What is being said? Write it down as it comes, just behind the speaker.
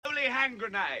deadly hand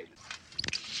grenade.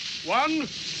 1, 2,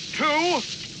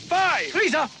 5.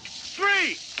 Freezer!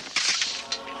 3.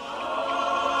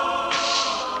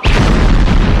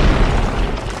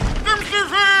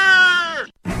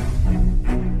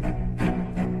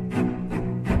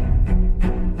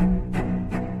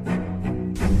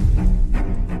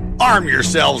 Arm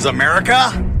yourselves,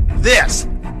 America. This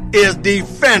is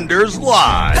Defenders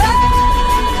Live.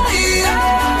 Hey,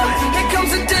 here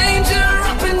comes the danger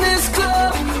up in this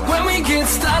club. When we get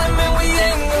started, man, we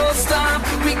ain't gonna stop.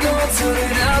 We gonna turn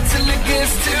it out till it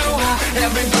gets too hot.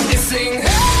 Everybody sing,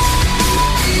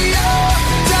 hey,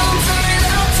 don't turn it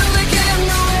out till it get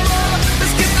no more.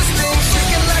 Let's get this thing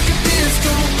shaking like a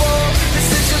disco ball. This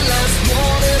is your last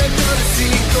warning, I'm gonna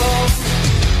see go.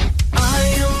 I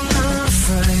am not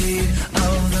afraid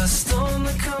of the storm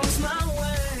that comes my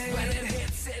way. When it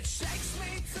hits, it shakes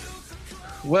me to the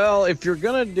core. Well, if you're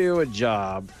going to do a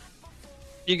job,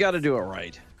 you got to do it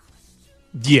right.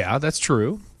 Yeah, that's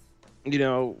true. You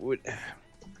know,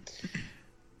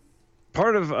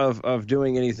 part of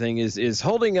doing anything is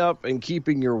holding up and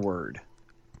keeping your word.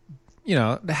 You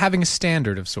know, having a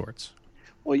standard of sorts.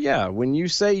 Well, yeah, when you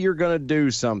say you're going to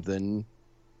do something,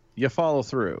 you follow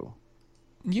through.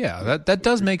 Yeah, that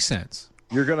does make sense.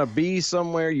 You're going to be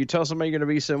somewhere. You tell somebody you're going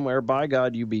to be somewhere. By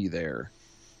God, you be there.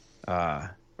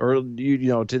 Or, you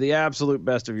know, to the absolute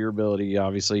best of your ability.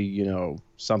 Obviously, you know,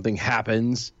 something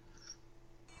happens,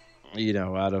 you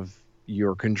know, out of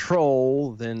your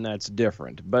control, then that's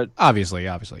different. But Obviously,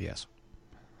 yes.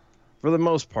 for the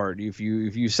most part, if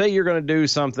you say you're going to do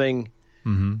something,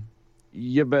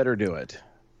 you better do it.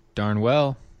 Darn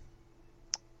well.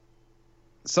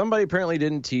 Somebody apparently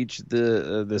didn't teach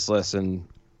this lesson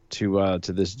to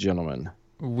this gentleman.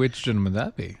 Which gentleman would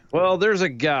that be? Well, there's a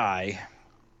guy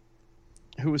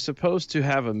who was supposed to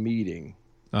have a meeting,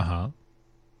 Uh-huh.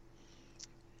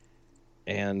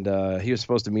 and he was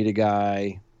supposed to meet a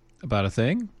guy About a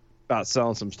thing? about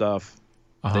selling some stuff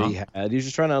that Uh-huh. he had. He was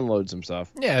just trying to unload some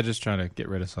stuff. Yeah, just trying to get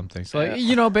rid of something. So, like,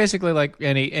 you know, basically like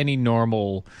any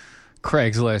normal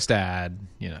Craigslist ad,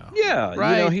 you know. Yeah,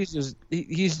 Right. you know,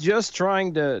 he's just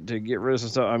trying to get rid of some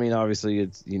stuff. I mean, obviously,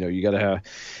 it's, you know, you got to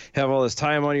have all this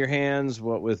time on your hands,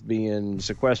 what with being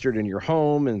sequestered in your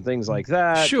home and things like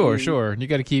that. Sure. You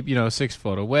got to keep, 6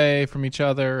 foot away from each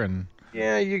other, and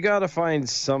Yeah, you got to find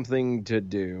something to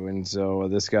do. And so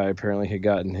this guy apparently had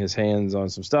gotten his hands on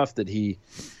some stuff that he,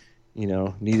 you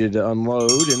know, needed to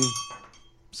unload. And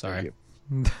sorry.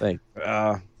 Thank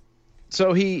you.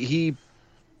 So he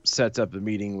sets up a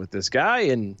meeting with this guy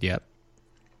and Yep.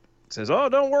 says, "Oh,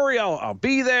 don't worry, I'll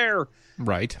be there."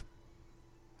 Right.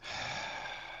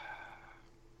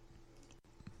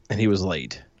 And he was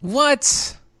late.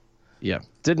 What? Yeah,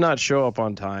 did not show up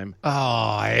on time Oh,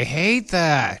 I hate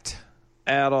that.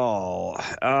 at all.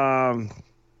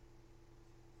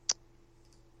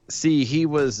 See, he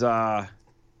was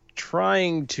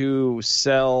trying to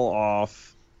sell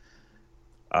off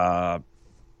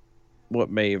what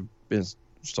may have been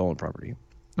stolen property.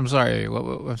 I'm sorry.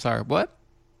 I'm sorry. What?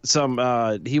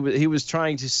 He was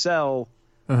trying to sell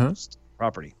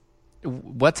property.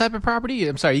 What type of property?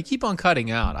 I'm sorry. You keep on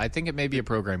cutting out. I think it may be a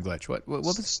program glitch. What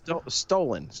was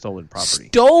Stolen property.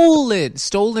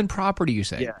 Stolen property, you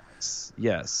say?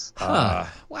 Yes. Huh.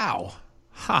 Wow.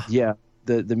 Huh. Yeah.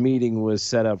 The meeting was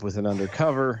set up with an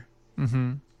undercover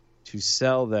to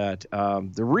sell that.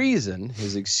 The reason,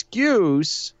 his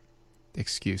excuse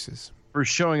Excuses. for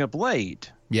showing up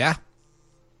late, Yeah.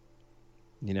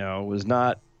 was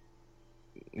not,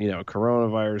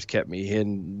 coronavirus kept me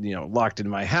hidden, locked in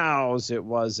my house. It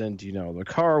wasn't, the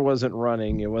car wasn't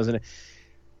running. It wasn't.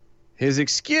 His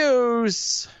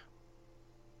excuse,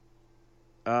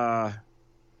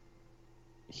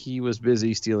 he was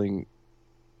busy stealing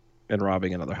and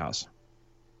robbing another house.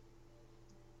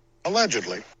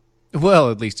 Allegedly.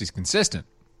 Well, at least he's consistent.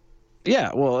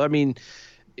 Yeah, well, I mean,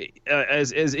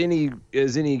 as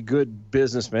any good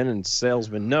businessman and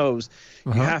salesman knows,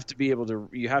 you have to be able to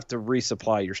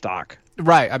resupply your stock.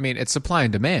 Right. I mean, it's supply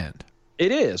and demand.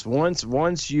 It is.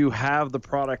 Once you have the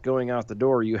product going out the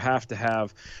door, you have to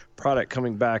have product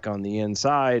coming back on the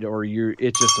inside, or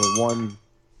it's just a one.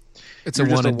 It's a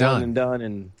one and done. One and done,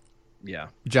 and yeah,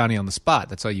 Johnny on the spot.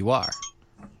 That's all you are.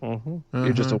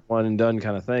 You're just a one and done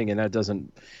kind of thing, and that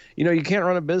doesn't. You can't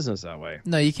run a business that way.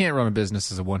 No, you can't run a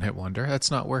business as a one-hit wonder.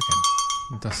 That's not working.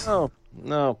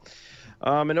 No.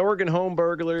 An Oregon home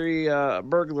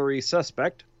burglary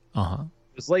suspect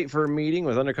was late for a meeting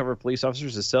with undercover police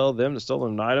officers to sell them the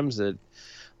stolen items that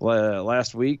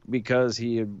last week because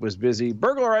he was busy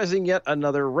burglarizing yet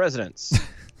another residence.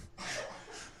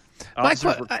 Mike,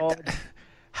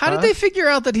 how did they figure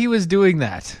out that he was doing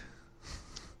that?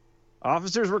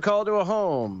 Officers were called to a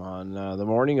home on the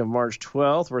morning of March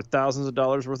 12th where thousands of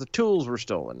dollars worth of tools were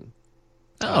stolen.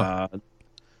 Oh.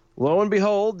 Lo and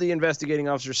behold, the investigating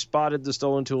officers spotted the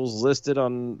stolen tools listed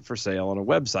for sale on a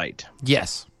website.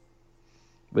 Yes.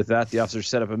 With that, the officers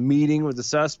set up a meeting with the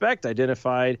suspect,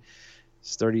 identified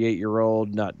his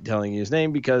 38-year-old, not telling you his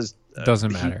name because...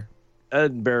 Doesn't matter.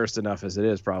 Embarrassed enough as it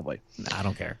is, probably. I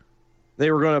don't care.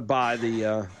 They were going to buy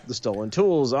the stolen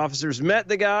tools. Officers met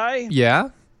the guy Yeah?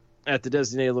 at the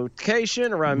designated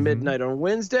location around midnight on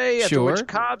Wednesday, after Sure. which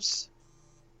cops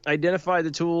identified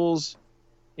the tools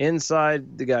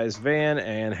inside the guy's van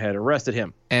and had arrested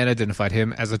him. And identified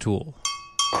him as a tool.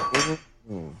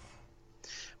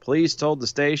 Police told the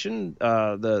station,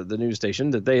 the news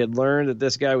station, that they had learned that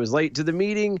this guy was late to the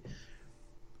meeting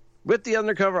with the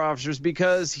undercover officers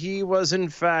because he was, in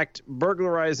fact,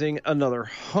 burglarizing another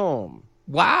home.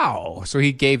 Wow. So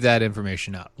he gave that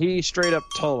information up. He straight up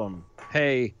told him,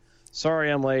 hey,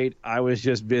 sorry I'm late. I was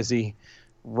just busy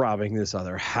robbing this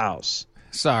other house.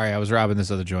 Sorry, I was robbing this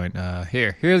other joint.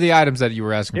 Here are the items that you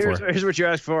were asking for. Here's what you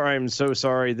asked for. I'm so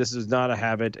sorry. This is not a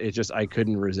habit. It's just I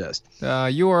couldn't resist.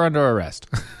 You are under arrest.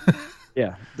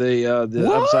 Yeah. The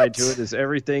What? upside to it is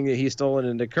everything that he's stolen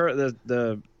in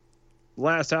the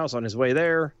last house on his way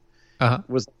there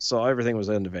Uh-huh. everything was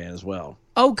in the van as well.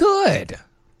 Oh, good.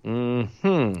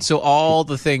 Hmm. So all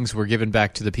the things were given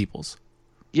back to the peoples.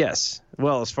 Yes.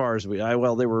 Well, as far as they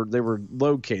were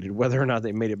located. Whether or not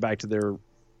they made it back to their,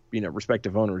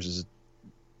 respective owners is,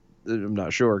 I'm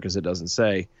not sure because it doesn't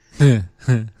say. Yeah,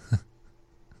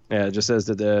 it just says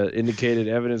that the indicated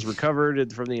evidence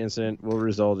recovered from the incident will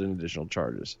result in additional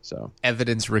charges. So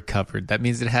Evidence recovered. That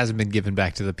means it hasn't been given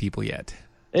back to the people yet.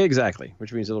 exactly,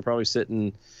 which means it'll probably sit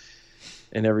in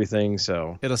everything.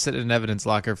 So It'll sit in an evidence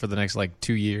locker for the next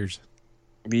 2 years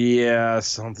yeah,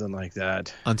 something like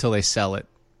that. until they sell it.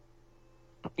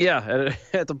 Yeah,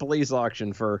 at the police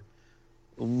auction for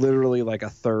literally a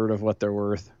third of what they're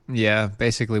worth. Yeah,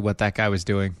 basically what that guy was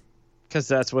doing. Because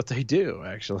that's what they do,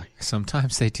 actually.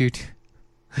 Sometimes they do.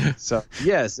 So,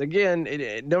 yes, again,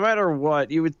 no matter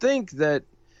what, you would think that,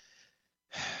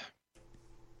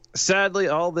 sadly,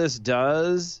 all this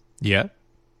does Yeah.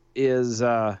 is,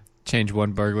 Change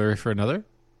one burglary for another?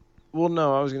 well,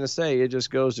 no, I was going to say, it just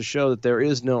goes to show that there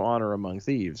is no honor among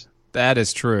thieves. That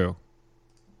is true.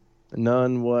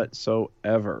 None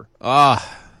whatsoever.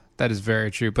 That is very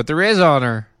true. But there is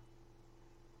honor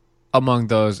among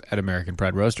those at American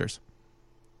Pride Roasters.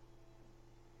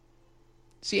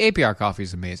 See, APR coffee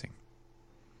is amazing.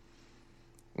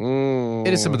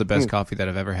 It is some of the best coffee that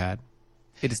I've ever had.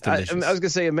 It is delicious. I was going to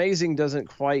say, amazing doesn't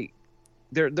quite...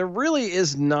 There really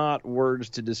is not words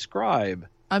to describe.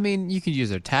 I mean, you could use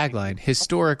their tagline,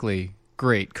 historically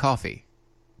great coffee.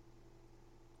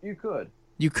 You could.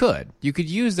 You could. You could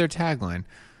use their tagline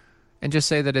and just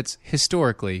say that it's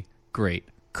historically great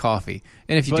coffee.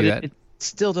 And if you do that, it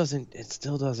still doesn't. It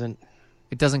still doesn't.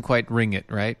 it doesn't quite ring it,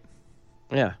 right?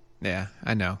 Yeah. Yeah,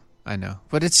 I know.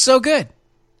 But it's so good.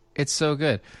 It's so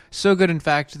good. So good, in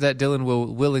fact, that Dylan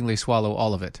will willingly swallow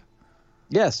all of it.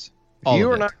 Yes. All If you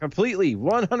of are it. not completely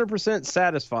 100%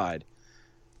 satisfied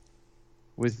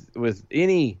with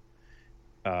any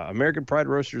American Pride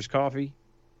Roasters coffee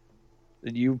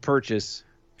that you purchase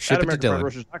Ship at it to Dylan.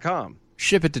 AmericanPrideRoasters.com,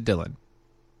 Ship it to Dylan.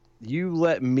 you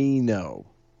let me know,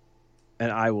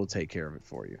 and I will take care of it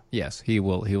for you. Yes, he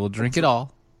will. He will drink it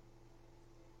all.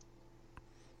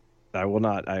 I will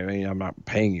not. I mean, I'm not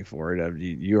paying you for it.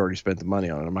 You already spent the money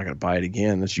on it. I'm not going to buy it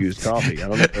again. It's used coffee. I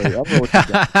don't know what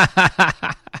you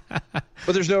got.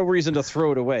 But there's no reason to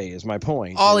throw it away. Is my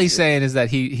point. All he's saying is that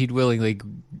he'd willingly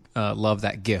love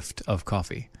that gift of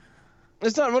coffee.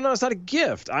 It's not. Well, no, it's not a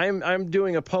gift. I'm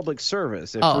doing a public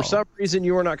service. If Oh. for some reason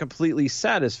you are not completely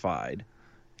satisfied,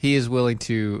 He is willing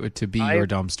to be your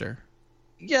dumpster.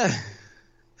 yeah,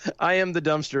 I am the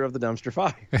dumpster of the dumpster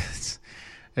fire.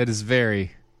 It is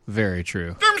very, very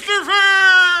true. Dumpster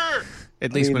fire!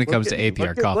 At least when it comes to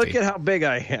APR coffee. Look at how big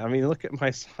I am. I mean, look at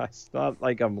my size. It's not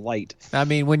like I'm light. I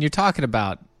mean, when you're talking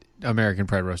about American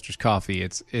Pride Roasters coffee,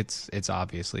 it's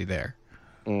obviously there.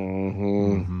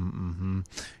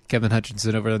 Kevin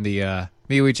Hutchinson over in the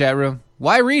MeWe chat room.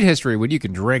 Why read history when you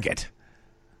can drink it?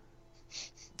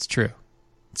 It's true.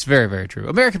 It's very, very true.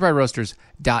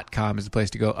 AmericanPrideRoasters.com is the place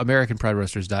to go.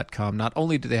 AmericanPrideRoasters.com. Not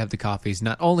only do they have the coffees,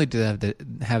 not only do they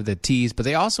have the teas, but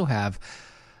they also have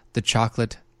the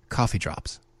chocolate coffee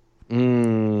drops.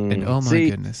 And oh my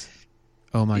goodness.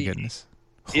 Oh my goodness.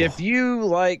 If you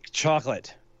like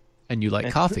chocolate, And you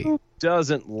like coffee. who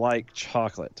doesn't like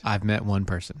chocolate? I've met one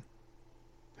person.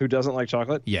 Who doesn't like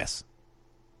chocolate? Yes.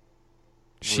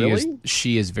 Really?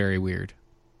 She is very weird.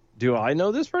 Do I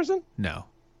know this person? No.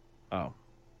 Oh,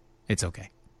 It's okay.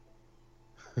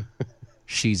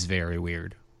 She's very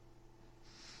weird.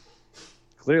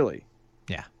 clearly.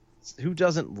 Yeah. Who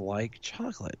doesn't like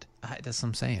chocolate? That's what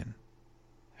I'm saying.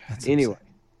 That's what I'm Anyway,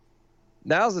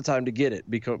 now's the time to get it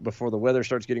before the weather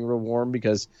starts getting real warm,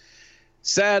 because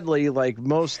sadly, like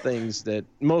most things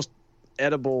most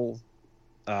edible,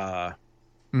 what's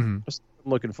I'm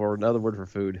looking for another word for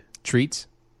food. saying. Treats?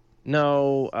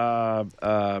 No,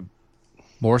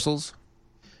 Morsels?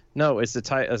 no, it's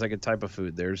like a type of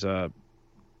food. There's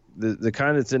the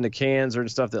kind that's in the cans or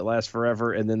stuff that lasts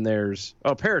forever, and then there's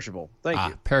perishable. Thank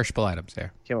you. Perishable items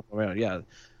there. Came up with my own. Yeah,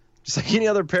 just like any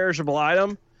other perishable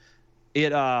item,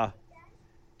 it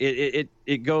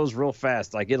goes real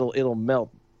fast. Like it'll melt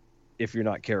if you're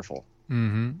not careful.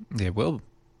 Mm-hmm. It will.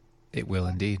 It will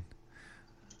indeed.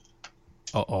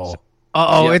 Uh-oh.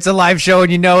 It's a live show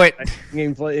and you know it.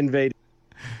 Gameplay invaded.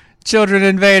 Children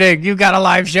invading. You got a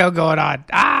live show going on.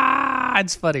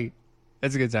 It's funny.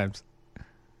 It's good times.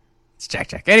 It's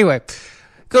Jack. Anyway,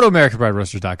 go to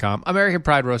AmericanPrideRoasters.com.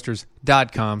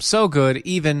 AmericanPrideRoasters.com. So good,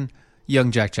 even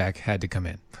young Jack had to come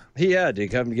in. He had to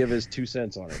come give his 2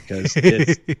 cents on it because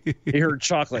he heard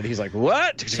chocolate. He's like,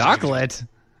 "What? Chocolate?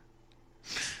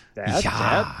 Dad,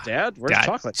 Yeah. Dad, where's Dad,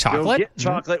 chocolate? chocolate? Go get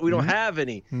chocolate. We don't have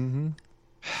any." Mm-hmm.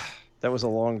 That was a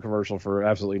long commercial for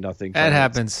absolutely nothing. That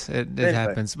happens. It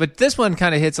happens. But this one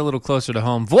kind of hits a little closer to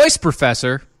home. Voice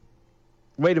Professor.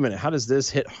 Wait a minute. How does this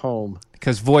hit home?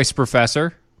 Because Voice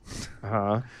Professor.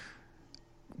 Uh-huh.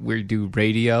 We do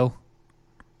radio.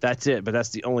 That's it, but that's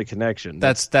the only connection.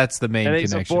 That's the main and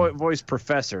he's connection. a voice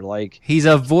professor. Like, He's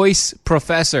a voice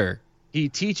professor. he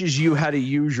teaches you how to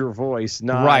use your voice,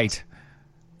 not Right.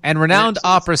 And renowned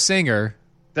opera singer.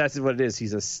 That's what it is.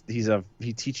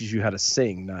 He teaches you how to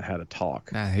sing, not how to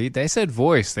talk. Nah, they said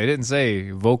voice. They didn't say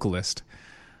vocalist.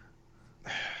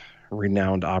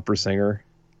 Renowned opera singer.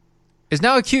 Is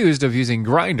now accused of using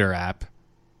Grindr app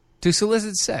to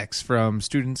solicit sex from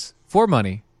students for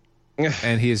money.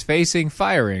 And he is facing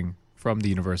firing from the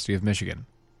University of Michigan.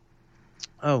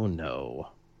 Oh no,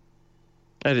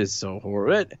 that is so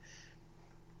horrible.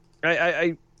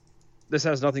 I this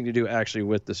has nothing to do actually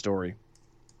with the story,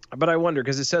 but I wonder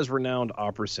because it says renowned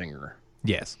opera singer.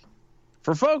 Yes.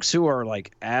 For folks who are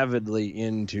like avidly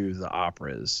into the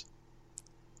operas,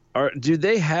 do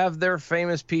they have their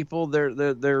famous people, their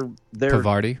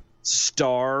Pavardi.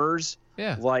 stars?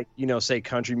 Yeah. Like, say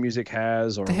country music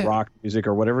has or have- rock music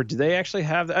or whatever. Do they actually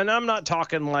have that? And I'm not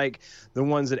talking like the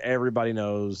ones that everybody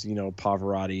knows,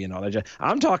 Pavarotti and all that.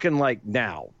 I'm talking like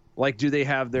now. Like, do they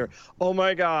have their, oh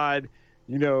my God,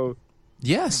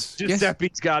 Yes.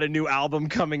 Giuseppe's got a new album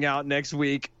coming out next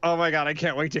week. Oh my God, I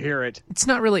can't wait to hear it. It's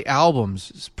not really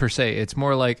albums per se. It's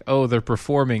more like, they're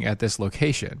performing at this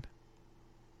location.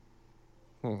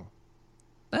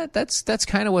 That's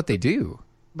kind of what they do.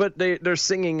 But they're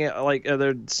singing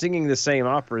they're singing the same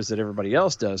operas that everybody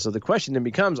else does. So the question then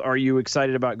becomes: are you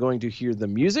excited about going to hear the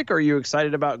music, or are you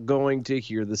excited about going to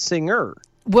hear the singer?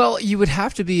 Well, you would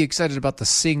have to be excited about the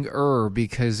singer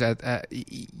because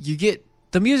the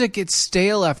music gets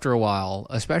stale after a while,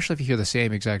 especially if you hear the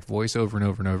same exact voice over and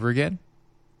over and over again.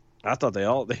 I thought they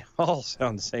all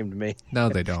sound the same to me. No,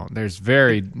 they don't.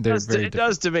 It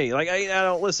does to me. Like I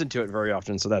don't listen to it very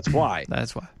often, so that's why.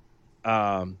 That's why.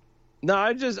 No,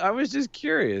 I was just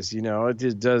curious.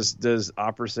 Does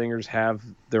opera singers have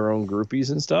their own groupies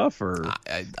and stuff, or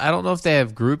I don't know if they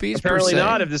have groupies. apparently per se.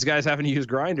 not. If this guy's having to use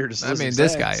Grindr to solicit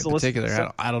this sex, guy in solicit particular,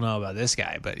 sex. I don't know about this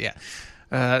guy, but yeah.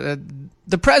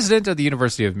 The president of the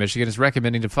University of Michigan is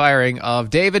recommending the firing of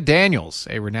David Daniels,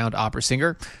 a renowned opera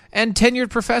singer and tenured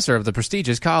professor of the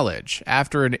prestigious college,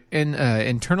 after an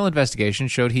internal investigation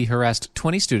showed he harassed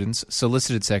 20 students,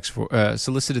 solicited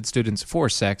students for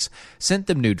sex, sent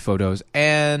them nude photos,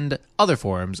 and other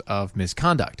forms of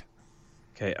misconduct.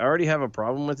 Okay, I already have a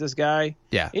problem with this guy.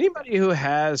 Yeah. Anybody who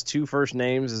has 2 first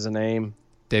names as a name.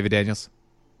 David Daniels?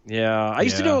 Yeah. I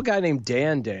used to know a guy named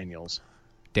Dan Daniels.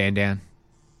 Dan?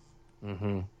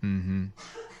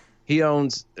 He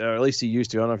owns, or at least he used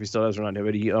to. I don't know if he still does or not,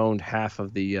 but he owned half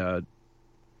of the, was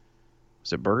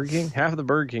it Burger King? Half of the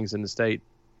Burger Kings in the state.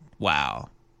 Wow.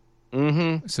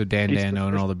 Mm-hmm. So Dan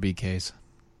owned all the BKs.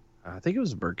 I think it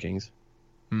was the Burger Kings.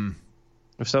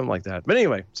 Or something like that. But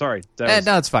anyway, sorry. That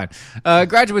No, it's fine.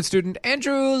 Graduate student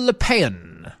Andrew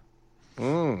LePayan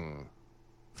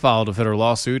filed a federal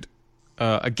lawsuit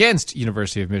against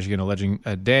University of Michigan, alleging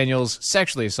Daniels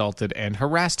sexually assaulted and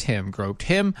harassed him, groped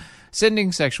him,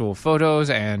 sending sexual photos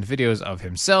and videos of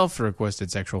himself,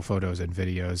 requested sexual photos and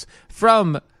videos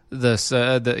from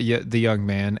the young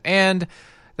man, and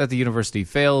that the university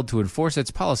failed to enforce its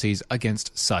policies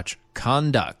against such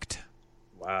conduct.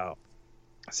 Wow.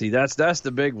 See, that's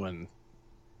the big one.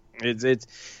 It's.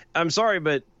 I'm sorry,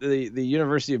 but the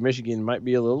University of Michigan might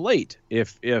be a little late.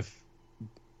 If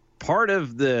part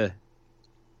of the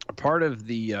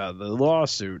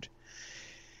lawsuit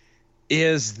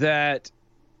is that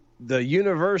the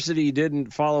university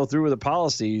didn't follow through with the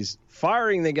policies,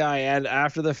 firing the guy and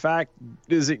after the fact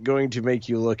isn't going to make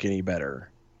you look any better.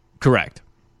 Correct.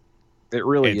 It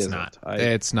really It's isn't. not.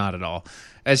 It's not at all.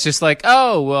 It's just like,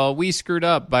 oh, well, we screwed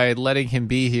up by letting him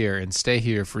be here and stay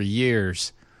here for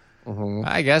years. Mhm.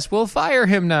 I guess we'll fire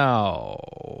him now.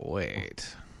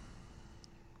 Wait.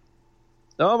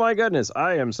 Oh my goodness,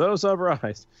 I am so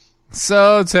surprised.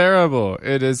 So terrible.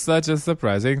 It is such a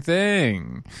surprising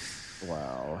thing.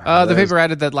 Wow. The paper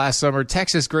added that last summer,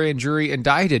 Texas grand jury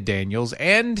indicted Daniels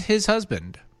and his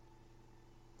husband,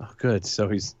 Oh, good. So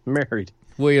he's married.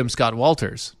 William Scott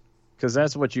Walters. Because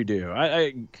that's what you do.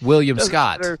 William Doesn't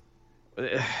Scott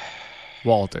matter.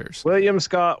 Walters. William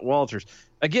Scott Walters.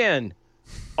 Again,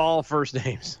 all first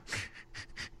names.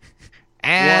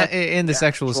 And What in the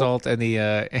sexual actual- assault and the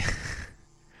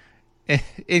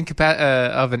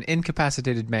of an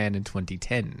incapacitated man in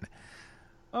 2010.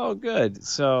 Oh, good.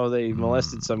 So they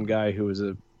molested some guy who was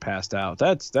passed out.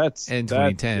 That's In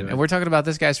 2010. And we're talking about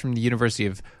this guy's from the University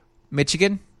of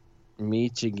Michigan.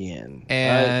 Michigan.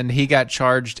 And he got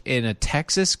charged in a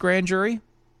Texas grand jury.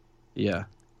 Yeah.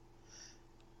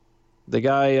 The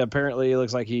guy apparently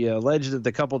looks like he alleged that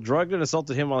the couple drugged and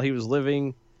assaulted him while he was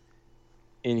living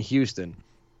in Houston.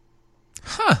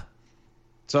 Huh.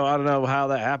 So I don't know how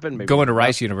that happened. Maybe Going to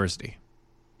Rice University.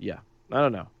 Yeah, I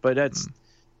don't know, but that's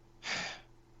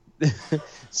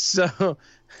so.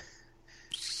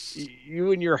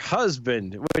 You and your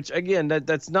husband, which again,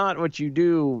 that's not what you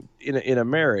do in a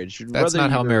marriage. That's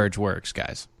not how marriage works,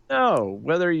 guys. No,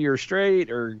 whether you're straight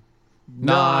or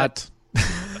Not.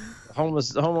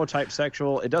 homo type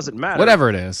sexual, it doesn't matter. Whatever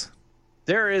it is.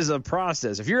 There is a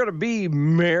process. If you're going to be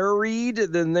married,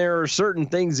 then there are certain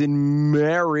things in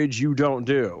marriage you don't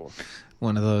do.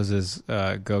 One of those is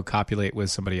go copulate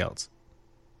with somebody else.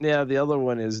 Yeah, the other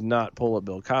one is not pull up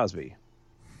Bill Cosby.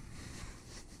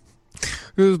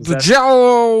 The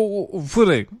Jello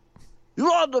pudding. You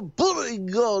want the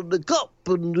pudding on the cup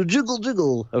and the jiggle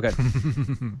jiggle. Okay.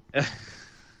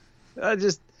 I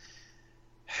just.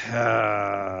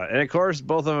 And of course,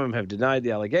 both of them have denied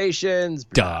the allegations.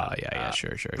 Duh. Yeah.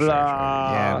 Sure.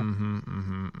 Blah. Yeah.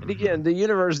 And again, the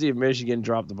University of Michigan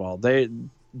dropped the ball. They're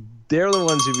the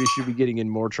ones who should be getting in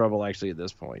more trouble actually at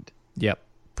this point. Yep.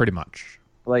 Pretty much.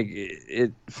 Like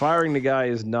firing the guy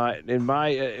is not in my.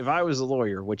 If I was a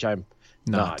lawyer, which I'm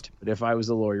not, but if I was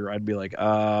a lawyer, I'd be like,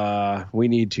 we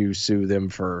need to sue them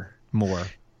for More.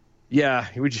 Yeah,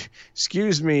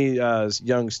 excuse me,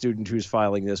 young student who's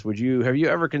filing this. Have you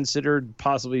ever considered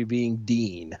possibly being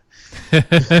dean? Have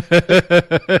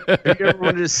you ever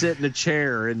wanted to sit in a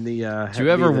chair in the? Do you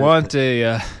ever want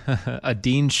a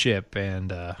deanship and?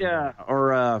 Yeah,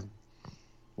 or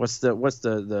what's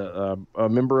the a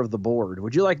member of the board?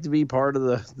 Would you like to be part of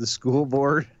the school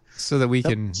board? So that we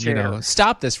can, chair.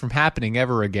 stop this from happening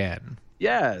ever again.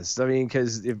 Yes, I mean,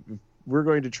 because if we're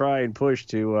going to try and push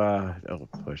to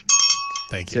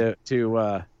Thank you.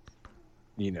 to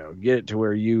get it to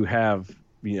where you have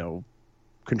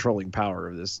controlling power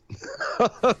of this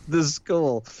this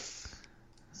school,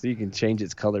 so you can change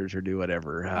its colors or do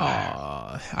whatever.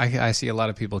 I see a lot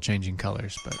of people changing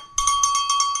colors, but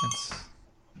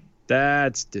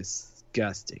That's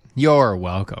disgusting. You're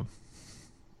welcome.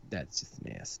 That's just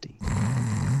nasty.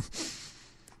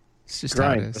 It's just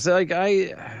how it Grind. is. So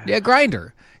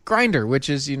Grinder, which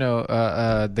is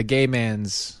the gay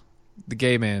man's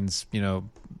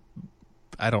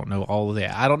I don't know the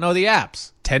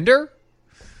apps. Tinder.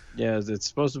 Yeah, it's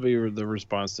supposed to be the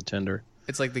response to Tinder.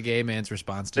 It's like the gay man's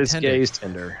response to It's Tinder. gay's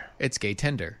Tinder. It's gay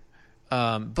Tinder.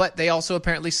 But they also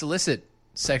apparently solicit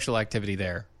sexual activity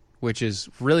there, which is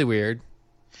really weird.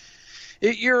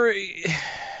 He's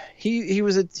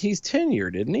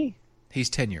tenured, isn't he? He's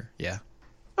tenure, yeah.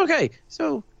 Okay,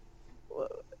 so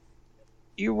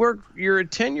you're a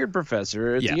tenured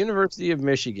professor at Yeah. the University of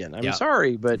Michigan. I'm Yeah.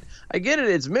 sorry, but I get it.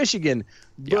 It's Michigan,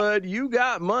 Yeah. but you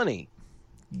got money.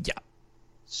 Yeah.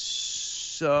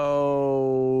 So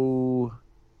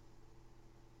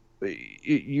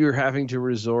you're having to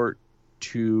resort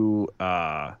to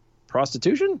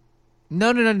prostitution?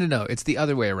 No. It's the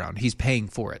other way around. He's paying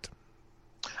for it.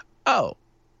 Oh.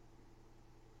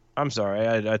 I'm sorry.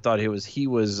 I thought he was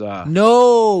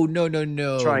No.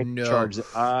 trying to charge it.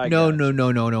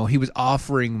 No. He was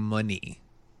offering money.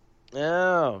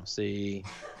 Oh, see.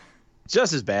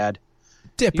 Just as bad.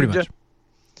 Yeah, pretty much.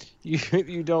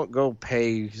 You don't go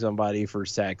pay somebody for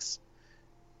sex.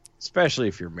 especially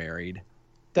if you're married.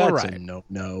 Well, That's right. a no.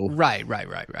 Right.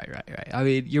 I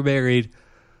mean, you're married.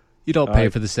 You don't pay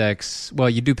for the sex. Well,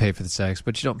 you do pay for the sex,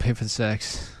 but you don't pay for the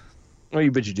sex. Well,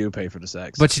 but you do pay for the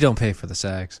sex. But you don't pay for the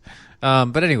sex.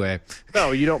 But anyway.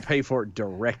 No, you don't pay for it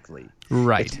directly.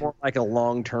 Right. It's more like a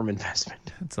long-term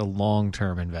investment. It's a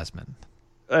long-term investment.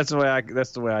 That's the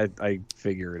way I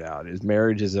figure it out. Is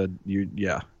marriage is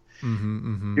You're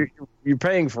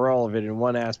paying for all of it in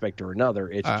one aspect or another.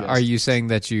 It's just, Are you saying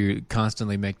that you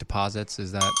constantly make deposits?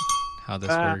 Is that how this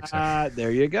works?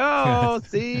 There you go.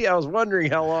 See, I was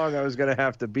wondering how long I was going to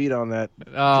have to beat on that.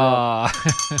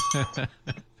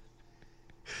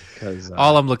 Because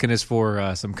all I'm looking is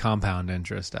for some compound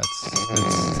interest.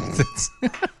 That's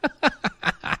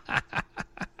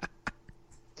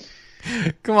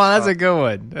Come on, that's a good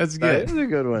one. That's good. That is a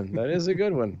good one. That is a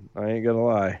good one. I ain't gonna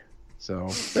lie. So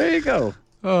there you go.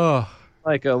 Oh,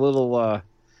 Like a little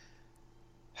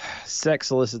sex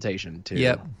solicitation too.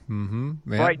 yep. Mm-hmm.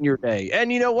 Brighten your day.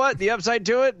 And you know what? The upside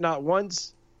to it, not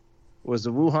once was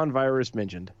the Wuhan virus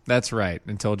mentioned. That's right.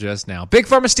 Until just now. Big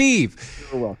Pharma Steve.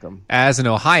 You're welcome. As an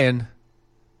Ohioan,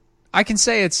 I can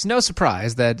say it's no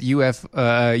surprise that U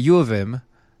of M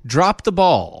dropped the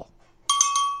ball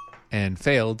and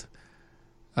failed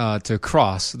to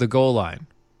cross the goal line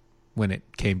when it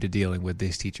came to dealing with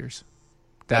these teachers.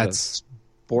 That's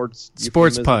Sports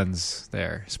sports puns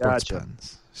there. Sports Gotcha.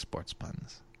 puns. Sports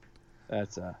puns.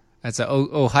 That's an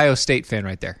Ohio State fan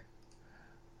right there.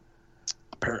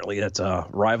 apparently that's a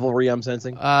rivalry I'm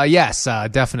sensing. Yes,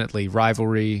 definitely.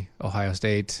 Rivalry, Ohio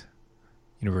State,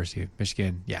 University of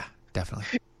Michigan. Yeah,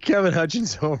 definitely. Kevin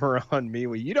Hutchins over on me.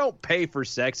 Well, you don't pay for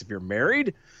sex if you're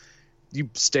married. You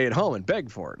stay at home and beg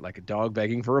for it, like a dog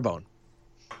begging for a bone.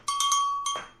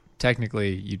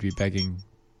 Technically, you'd be begging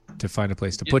to find a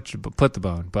place to put the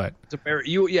bone, but To bury,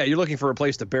 you're looking for a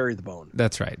place to bury the bone.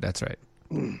 that's right. That's right.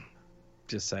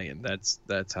 Just saying, that's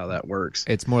how that works.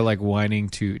 It's more like whining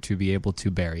to be able to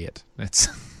bury it. It's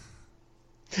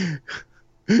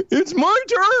It's my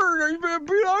turn.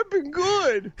 I've been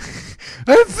good.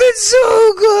 I've been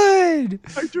so good.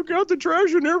 I took out the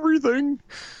trash and everything.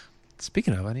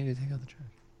 Speaking of, I need to take out the trash.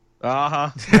 Uh-huh.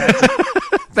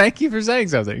 Thank you for saying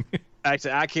something.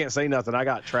 Actually, I can't say nothing. I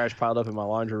got trash piled up in my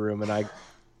laundry room, and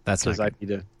That's not because I good. need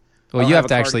to. Well, I you don't have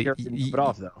to a car actually, carry it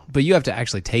off though. but you have to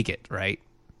actually take it, right?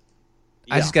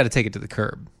 I Yeah. just got to take it to the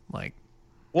curb. Like,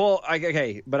 Well,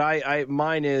 okay, but I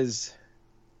mine is,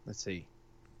 let's see,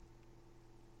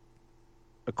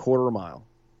 a quarter mile.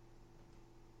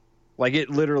 Like it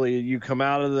literally, you come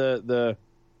out of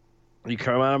you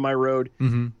come out of my road,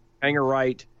 hang a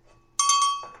right,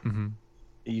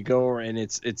 you go over, and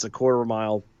it's a quarter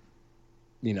mile.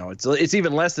 You know, it's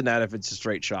even less than that if it's a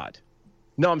straight shot.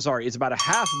 No, I'm sorry, it's about a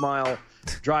half mile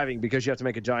driving because you have to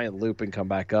make a giant loop and come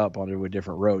back up onto a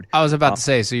different road. I was about to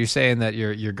say, so you're saying that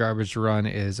your garbage run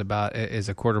is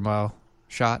a quarter mile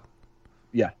shot?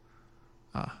 Yeah.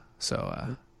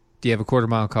 So, do you have a quarter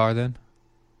mile car then?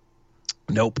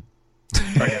 Nope.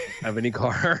 I don't have any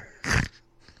car.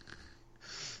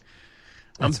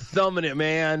 I'm thumbing it,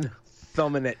 man.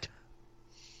 Thumbing it.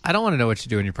 I don't want to know what you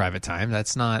do in your private time.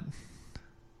 That's not.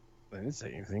 I didn't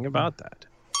say anything about that.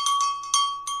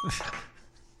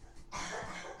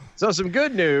 So some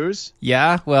good news.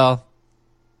 Yeah, well,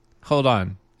 hold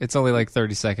on. It's only like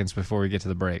 30 seconds before we get to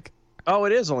the break. Oh,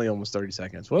 it is only almost 30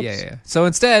 seconds. Whoops. Yeah. So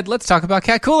instead, let's talk about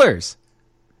cat coolers.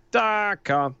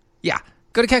 .com. Yeah,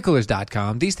 go to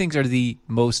catcoolers.com. These things are the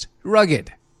most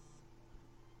rugged,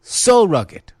 so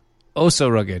rugged, oh so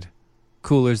rugged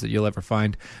coolers that you'll ever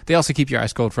find. They also keep your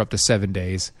ice cold for up to 7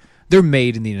 days. They're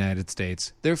made in the United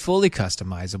States. They're fully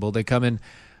customizable. They come in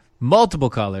multiple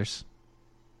colors.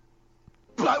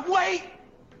 But wait,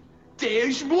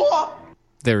 there's more.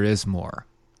 There is more.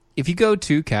 If you go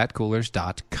to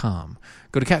catcoolers.com,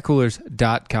 go to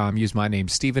catcoolers.com, use my name,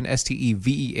 Steven,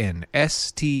 S-T-E-V-E-N,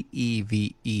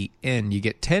 S-T-E-V-E-N. You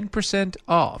get 10%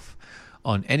 off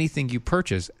on anything you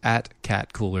purchase at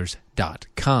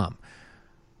catcoolers.com.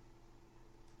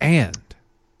 And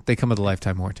they come with a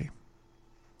lifetime warranty.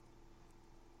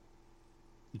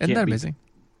 Isn't that amazing?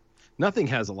 Nothing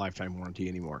has a lifetime warranty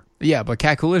anymore. Yeah, but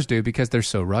cat coolers do because they're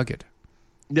so rugged.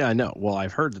 Yeah, I know. Well,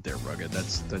 I've heard that they're rugged.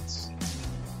 That's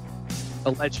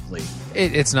allegedly.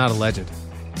 It's not alleged.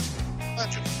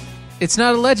 It's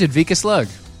not alleged. Vika Slug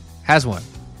has one.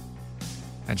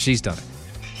 And she's done it.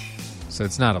 So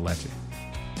it's not alleged.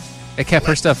 It kept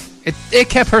her stuff it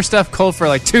kept her stuff cold for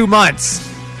like 2 months.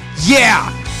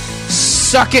 Yeah!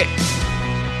 Suck it!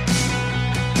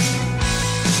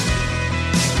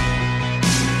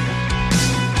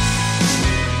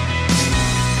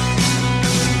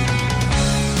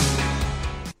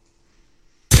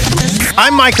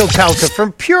 I'm Michael Pelka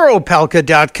from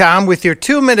PuroPelka.com with your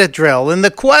 2-minute drill. And the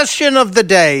question of the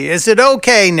day, is it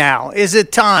okay now? Is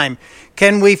it time?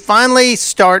 Can we finally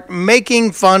start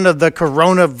making fun of the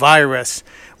coronavirus?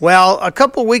 Well, a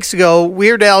couple weeks ago,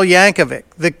 Weird Al Yankovic,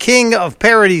 the king of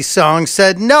parody songs,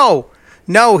 said no,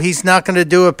 he's not going to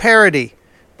do a parody.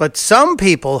 But some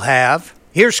people have.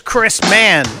 Here's Chris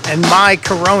Mann and My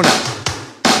Corona.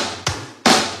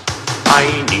 I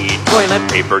need toilet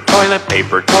paper, toilet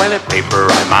paper, toilet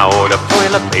paper. I'm out of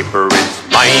toilet paper. It's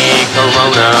my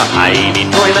Corona. I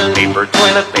need toilet paper,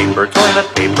 toilet paper,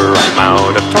 toilet paper. I'm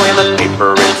out of toilet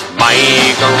paper. It's my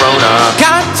Corona.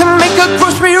 Got to make a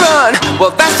grocery run.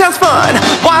 Well, that sounds fun.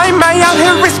 Why am I out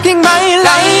here risking my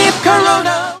life,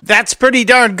 Corona? That's pretty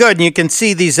darn good, and you can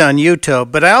see these on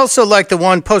YouTube. But I also like the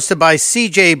one posted by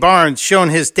C.J. Barnes showing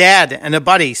his dad and a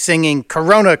buddy singing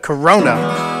Corona,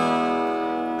 Corona.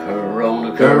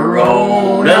 Corona,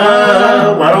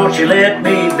 Corona, why don't you let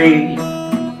me be?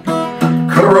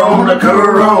 Corona,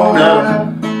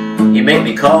 Corona, you make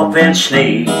me cough and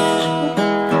sneeze.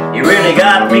 You really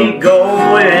got me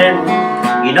going,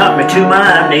 you knock me to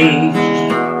my knees.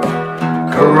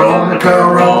 Corona,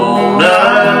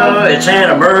 Corona, it's an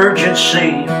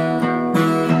emergency.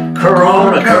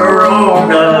 Corona,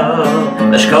 Corona,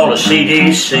 let's call the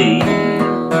CDC.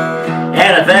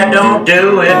 And if that don't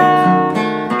do it,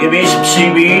 give me some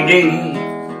CBD.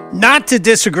 Not to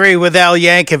disagree with Al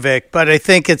Yankovic, but I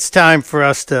think it's time for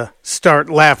us to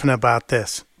start laughing about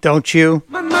this. Don't you?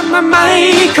 My Corona. I'm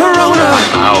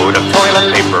out of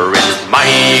toilet paper. It's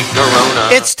my Corona.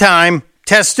 It's time.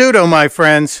 Testudo, my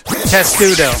friends.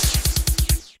 Testudo.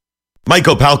 Mike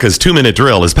Opalka's 2-minute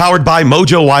drill is powered by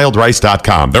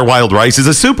MojoWildRice.com. Their wild rice is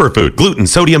a superfood, gluten,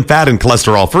 sodium, fat, and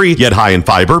cholesterol-free, yet high in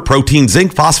fiber, protein,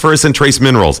 zinc, phosphorus, and trace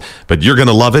minerals. But you're going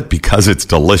to love it because it's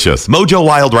delicious.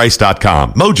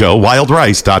 MojoWildRice.com.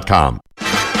 MojoWildRice.com.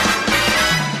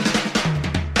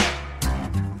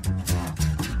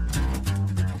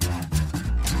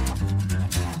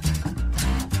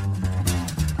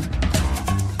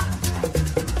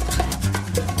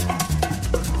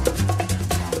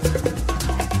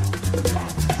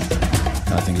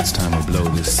 I think it's time to blow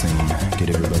this scene. Get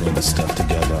everybody in the stuff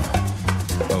together.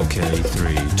 Okay,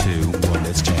 3, 2, 1,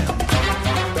 let's jam.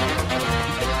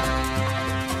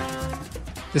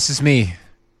 This is me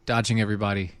dodging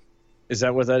everybody. Is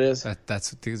that what that is?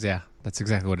 That's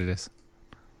exactly what it is.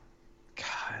 God,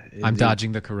 I'm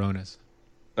dodging the coronas.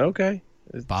 Okay.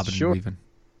 Bobbing Sure. and weaving.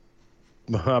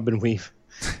 Bob and weave.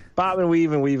 Bob and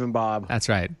weave and weave and bob. That's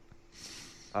right.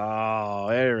 Oh,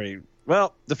 anyway.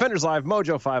 Well, Defenders Live,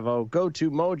 Mojo50. Go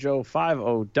to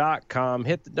mojo50.com.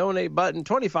 Hit the donate button.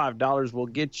 $25 will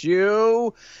get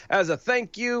you, as a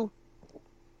thank you,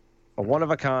 a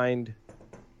one-of-a-kind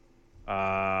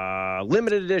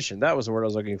limited edition. That was the word I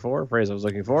was looking for. Phrase I was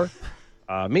looking for.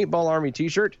 Meatball Army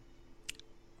t-shirt.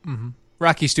 Mm-hmm.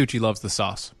 Rocky Stucci loves the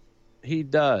sauce. He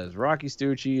does. Rocky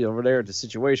Stucci over there at the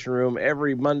Situation Room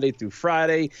every Monday through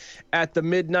Friday at the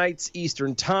midnights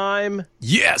Eastern Time.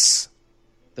 Yes!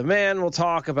 The man will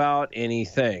talk about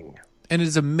anything. And it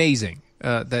is amazing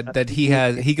that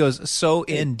he goes so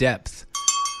in depth.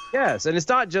 Yes, and it's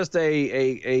not just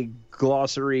a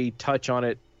glossary, touch on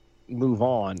it, move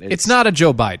on. It's not a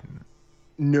Joe Biden.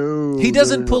 No. He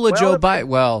doesn't pull a Joe Biden.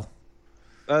 Well,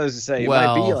 I was to say, it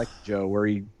might be like Joe, where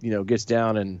he gets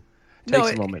down and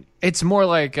takes a moment. It's more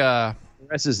like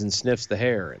dresses and sniffs the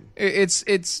hair. And it's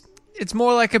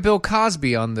more like a Bill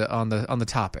Cosby on the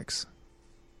topics.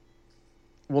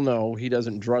 Well, no, he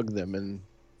doesn't drug them and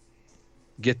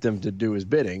get them to do his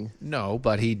bidding. No,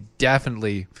 but he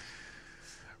definitely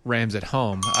rams it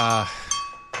home.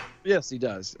 Yes, he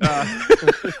does.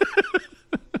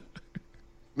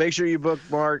 Make sure you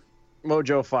bookmark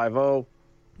Mojo50.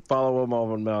 Follow him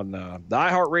on the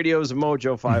iHeartRadios of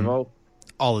Mojo50. Mm-hmm.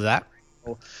 All of that.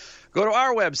 Go to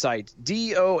our website,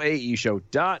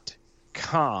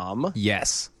 doaeshow.com.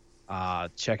 Yes.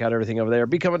 Check out everything over there.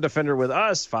 Become a Defender with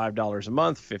us. $5 a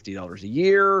month, $50 a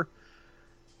year.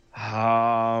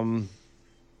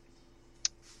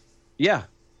 Yeah.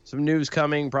 Some news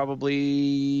coming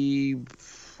probably.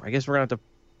 I guess we're going to have to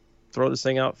throw this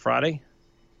thing out Friday.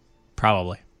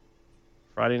 Probably.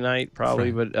 Friday night,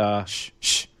 probably. Friday. But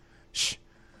shh.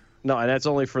 No, and that's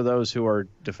only for those who are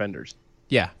Defenders.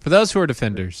 Yeah, for those who are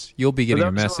Defenders, you'll be getting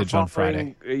a message on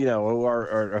Friday. Who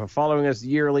are following us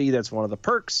yearly, that's one of the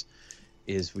perks,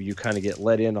 is you kind of get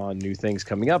let in on new things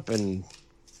coming up, and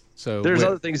so there's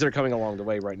other things that are coming along the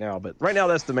way right now, but right now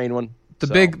that's the main one.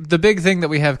 The big thing that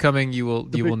we have coming, you will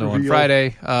know on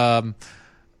Friday.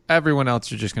 Everyone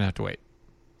else, you're just gonna have to wait.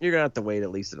 You're gonna have to wait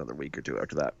at least another week or two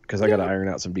after that because I got to iron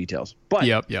out some details. But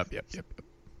yep.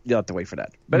 you'll have to wait for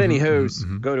that. But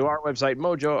anywho, go to our website,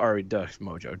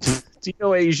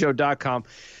 TOAShow.com.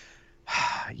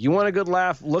 You want a good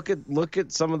laugh? Look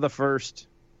at some of the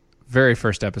very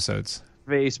first episodes.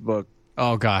 Facebook.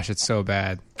 Oh gosh, it's so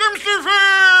bad.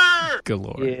 Good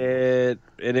Lord. And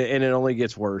it only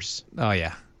gets worse. Oh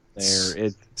yeah.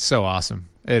 It's so awesome.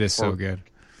 It is so good.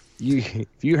 If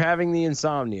you're having the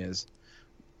insomnias,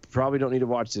 probably don't need to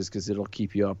watch this because it'll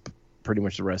keep you up pretty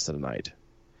much the rest of the night.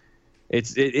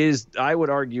 It is. I would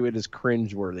argue it is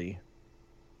cringeworthy,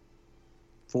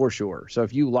 for sure. So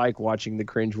if you like watching the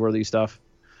cringeworthy stuff,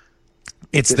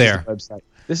 it's there.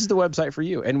 This is the website for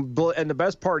you. And the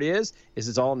best part is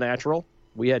it's all natural.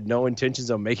 We had no intentions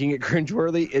of making it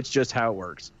cringeworthy. It's just how it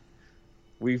works.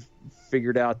 We've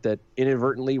figured out that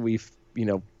inadvertently we've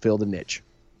filled a niche.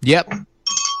 Yep.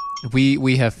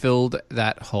 We have filled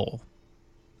that hole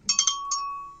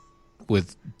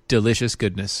with delicious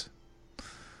goodness.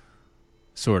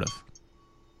 Sort of.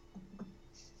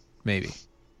 Maybe.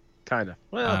 Kind of.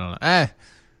 Well, I don't know.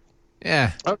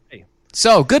 Yeah. Okay.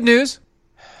 So, good news.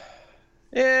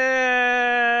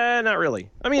 Yeah, not really.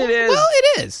 I mean, it is. Well,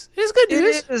 it is. It is good news.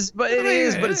 It is, but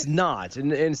it's not.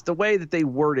 And it's the way that they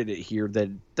worded it here that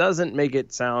doesn't make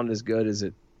it sound as good as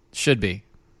it should be.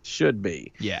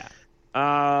 Yeah.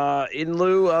 In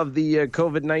lieu of the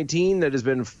COVID-19 that has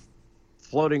been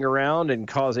floating around and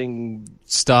causing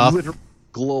stuff,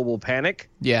 global panic.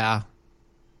 Yeah.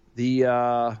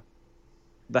 The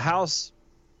House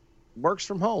works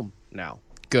from home now.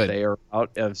 Good. They are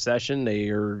out of session. They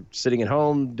are sitting at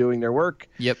home doing their work.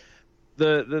 Yep.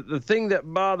 The thing that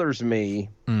bothers me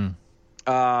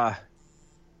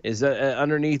is that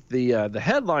underneath the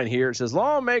headline here, it says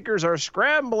lawmakers are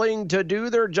scrambling to do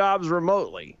their jobs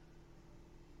remotely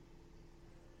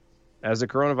as the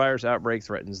coronavirus outbreak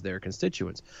threatens their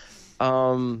constituents.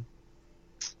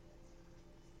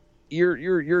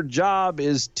 Your job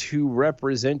is to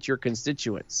represent your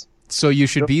constituents. So you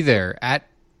should be there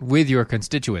with your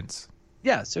constituents.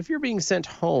 Yeah, so if you're being sent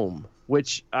home,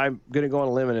 which I'm going to go on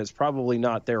a limb, and it's probably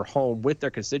not their home with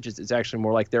their constituents, it's actually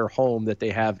more like their home that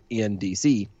they have in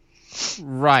D.C.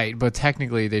 Right, but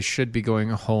technically they should be going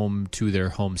home to their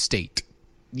home state.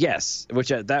 Yes,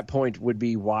 which at that point would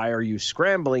be, why are you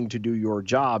scrambling to do your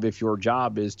job if your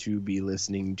job is to be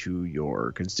listening to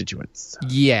your constituents?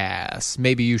 Yes,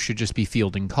 maybe you should just be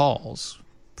fielding calls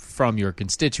from your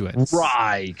constituents.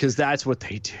 Right, because that's what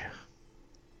they do.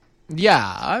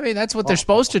 Yeah, I mean, that's what they're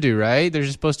supposed to do, right? They're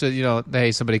just supposed to,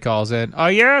 hey, somebody calls in. Oh,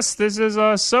 yes, this is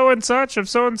so-and-such of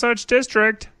so-and-such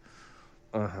district.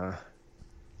 Uh-huh.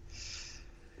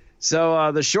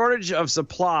 So the shortage of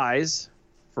supplies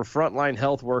for frontline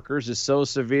health workers is so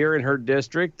severe in her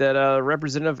district that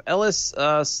Representative Ellis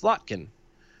Slotkin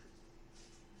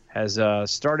has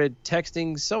started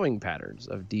texting sewing patterns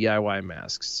of DIY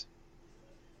masks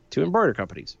to embroidery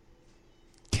companies.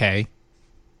 Okay.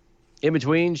 In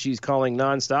between, she's calling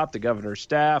nonstop the governor's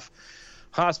staff,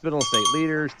 hospital and state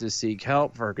leaders to seek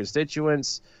help for her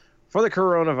constituents for the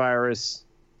coronavirus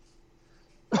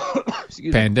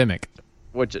pandemic.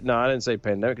 Which, no, I didn't say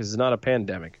pandemic because it's not a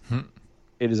pandemic.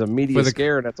 It is a media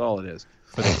scare, and that's all it is.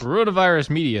 For the coronavirus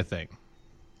media thing.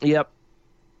 Yep.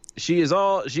 She is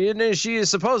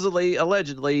supposedly,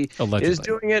 allegedly, is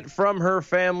doing it from her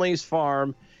family's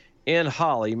farm in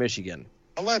Holly, Michigan.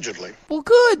 Allegedly. Well,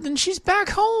 good. Then she's back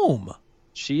home.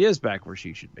 She is back where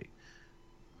she should be.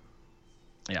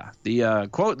 Yeah. The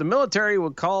quote, the military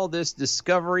would call this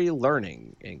discovery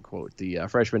learning, end quote. The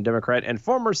freshman Democrat and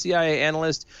former CIA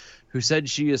analyst who said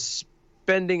she is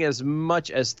spending as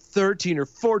much as 13 or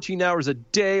 14 hours a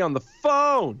day on the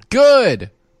phone. Good.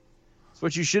 That's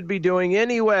what you should be doing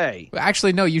anyway.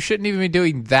 Actually, no, you shouldn't even be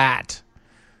doing that.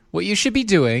 What you should be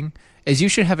doing is you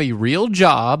should have a real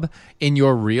job in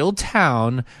your real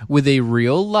town with a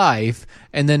real life,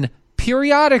 and then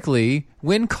periodically,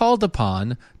 when called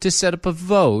upon to set up a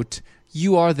vote,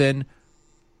 you are then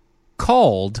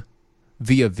called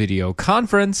via video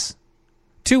conference,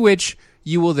 to which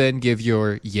you will then give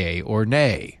your yay or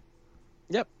nay.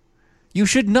 Yep. You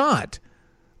should not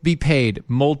be paid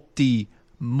multi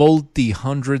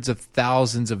hundreds of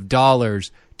thousands of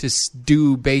dollars to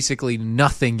do basically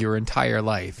nothing your entire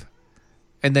life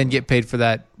and then get paid for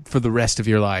that for the rest of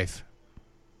your life.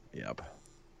 Yep.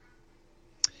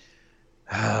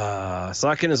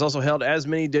 Slotkin has also held as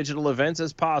many digital events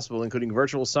as possible, including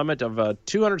virtual summit of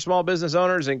 200 small business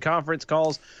owners and conference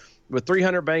calls with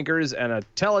 300 bankers and a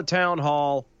teletown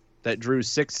hall that drew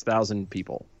 6,000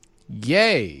 people.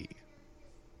 Yay.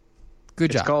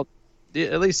 Good job. It's called,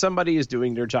 at least somebody is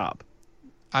doing their job.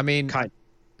 I mean,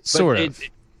 sort of.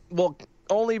 Well,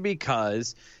 only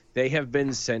because they have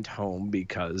been sent home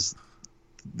because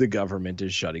the government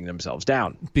is shutting themselves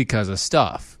down because of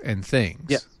stuff and things.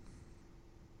 Yeah.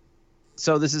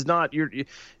 So this is not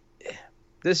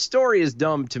this story is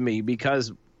dumb to me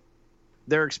because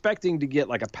they're expecting to get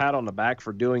like a pat on the back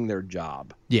for doing their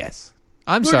job. Yes.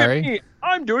 I'm Look at sorry. me,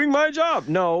 I'm doing my job.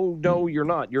 No, you're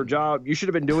not. Your job, you should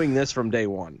have been doing this from day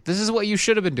one. This is what you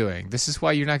should have been doing. This is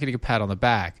why you're not getting a pat on the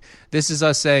back. This is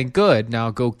us saying, good, now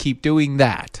go keep doing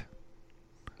that.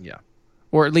 Yeah.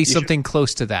 Or at least something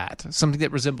close to that. Something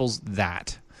that resembles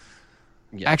that.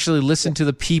 Yeah. Actually listen to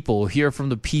the people, hear from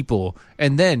the people,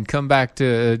 and then come back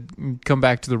to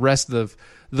the rest of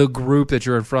the group that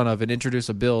you're in front of and introduce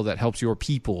a bill that helps your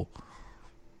people.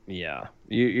 Yeah.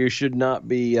 You should not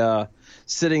be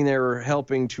sitting there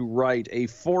helping to write a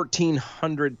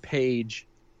 1,400-page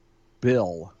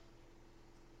bill.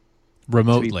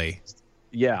 Remotely.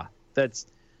 Yeah. That's...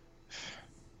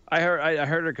 I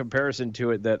heard a comparison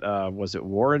to it that, was it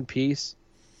War and Peace?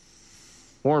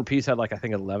 War and Peace had like, I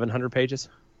think, 1,100 pages.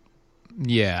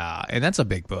 Yeah, and that's a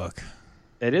big book.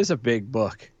 It is a big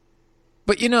book.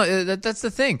 But, you know, that's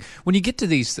the thing. When you get to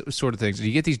these sort of things,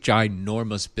 you get these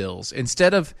ginormous bills,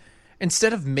 instead of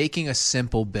making a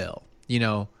simple bill,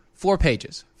 4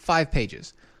 pages, 5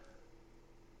 pages.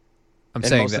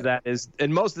 Most of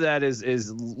that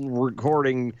is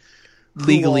recording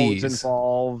legalese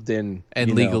involved and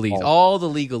legalese, all the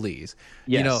legalese.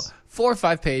 Yes. 4 or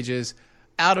 5 pages.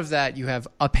 Out of that, you have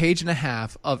a page and a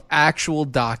half of actual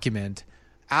document.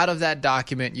 Out of that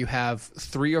document, you have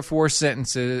 3 or 4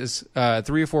 sentences,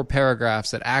 3 or 4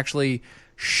 paragraphs that actually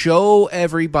show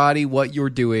everybody what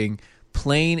you're doing.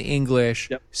 Plain English,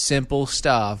 simple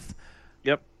stuff.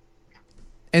 Yep.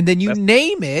 And then you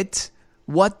name it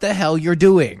what the hell you're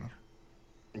doing.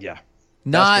 Yeah.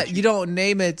 You don't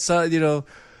name it,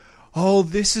 oh,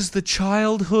 this is the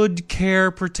Childhood Care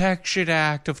Protection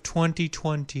Act of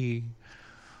 2020.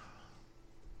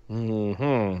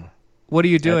 Mm-hmm. What are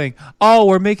you doing? Oh,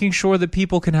 we're making sure that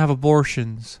people can have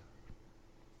abortions.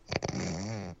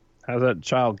 How's that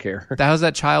child care? How's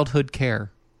that childhood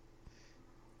care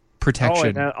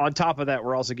protection? Oh, and on top of that,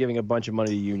 we're also giving a bunch of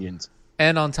money to unions.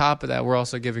 And on top of that, we're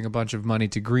also giving a bunch of money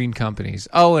to green companies.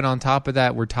 Oh, and on top of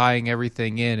that, we're tying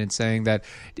everything in and saying that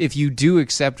if you do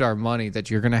accept our money, that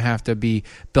you're going to have to be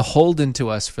beholden to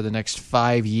us for the next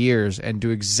 5 years and do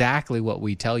exactly what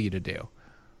we tell you to do.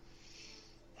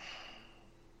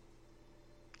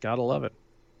 Gotta love it.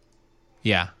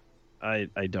 Yeah. I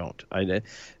don't.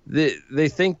 They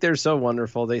think they're so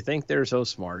wonderful. They think they're so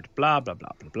smart. Blah, blah, blah,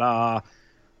 blah, blah.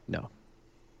 No.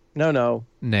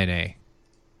 Nay.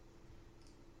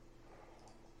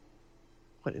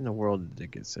 What in the world did it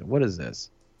get said? What is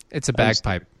this? It's a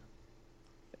bagpipe.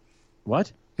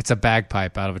 What? It's a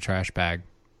bagpipe out of a trash bag.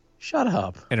 Shut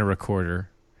up. And a recorder.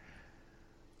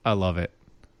 I love it.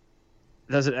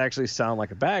 Does it actually sound like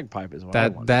a bagpipe is what I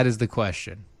want. That is the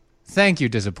question. Thank you,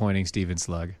 disappointing Steven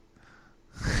Slug.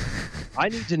 I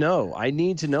need to know. I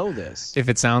need to know this. If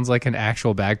it sounds like an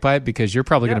actual bagpipe, because you're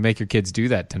probably going to make your kids do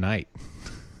that tonight.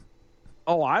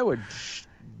 Oh, I would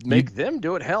make them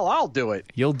do it. Hell, I'll do it.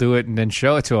 You'll do it and then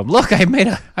show it to them. Look, I made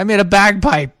a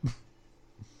bagpipe.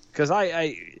 Because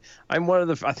I'm one of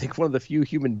the few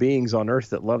human beings on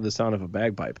Earth that love the sound of a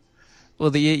bagpipe.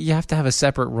 Well, you have to have a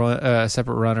separate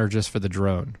runner just for the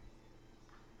drone.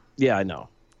 Yeah, I know.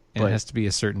 And it has to be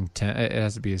a certain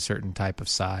type of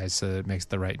size so that it makes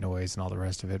the right noise and all the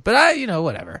rest of it. But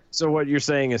whatever. So what you're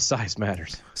saying is size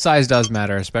matters. Size does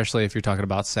matter, especially if you're talking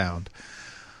about sound.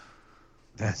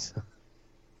 That's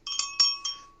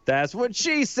what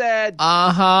she said.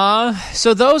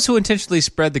 So those who intentionally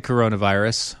spread the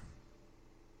coronavirus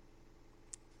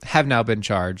have now been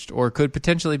charged or could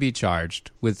potentially be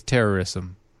charged with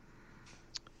terrorism.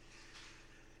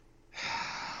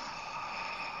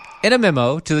 In a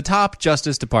memo to the top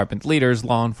Justice Department leaders,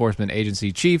 law enforcement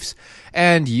agency chiefs,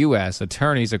 and U.S.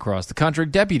 attorneys across the country,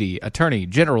 Deputy Attorney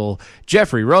General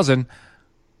Jeffrey Rosen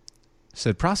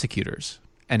said prosecutors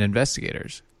and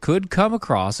investigators could come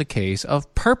across a case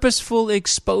of purposeful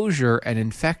exposure and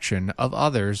infection of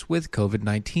others with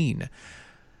COVID-19.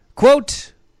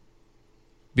 Quote,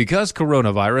 because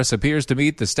coronavirus appears to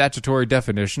meet the statutory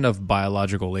definition of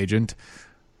biological agent,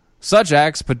 such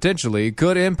acts potentially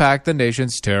could impact the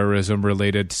nation's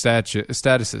terrorism-related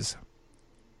statuses.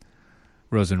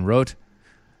 Rosen wrote,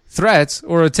 threats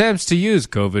or attempts to use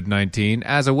COVID-19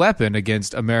 as a weapon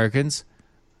against Americans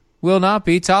will not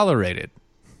be tolerated.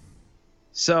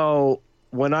 So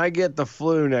when I get the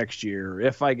flu next year,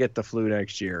 if I get the flu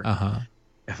next year,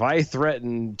 if I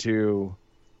threaten to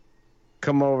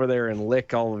come over there and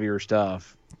lick all of your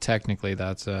stuff, technically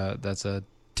that's a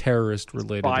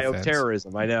terrorist-related bioterrorism,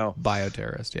 offense. I know.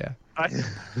 Bioterrorist, yeah.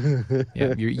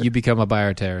 Yeah, you become a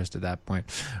bioterrorist at that point.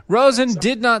 Rosen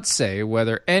did not say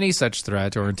whether any such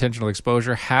threat or intentional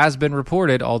exposure has been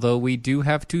reported, although we do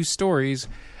have 2 stories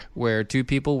where 2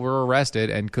 people were arrested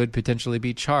and could potentially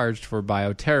be charged for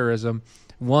bioterrorism.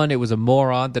 One, it was a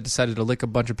moron that decided to lick a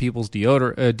bunch of people's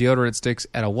deodorant sticks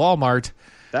at a Walmart.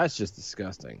 That's just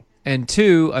disgusting. And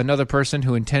 2, another person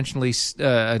who intentionally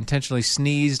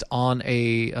sneezed on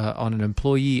an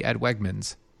employee at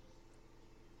Wegmans.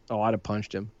 Oh, I'd have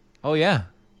punched him. Oh yeah.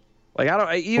 Like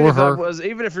even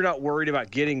if you're not worried about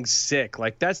getting sick,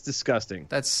 like that's disgusting.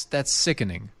 That's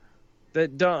sickening.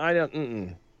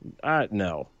 No.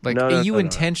 Like you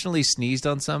intentionally sneezed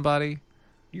on somebody?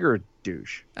 You're a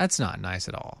douche. That's not nice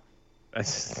at all.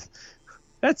 That's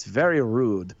very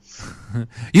rude.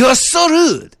 You're so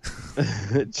rude.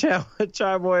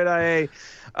 Chai Boy and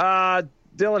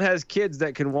Dylan has kids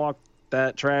that can walk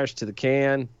that trash to the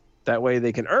can. That way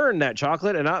they can earn that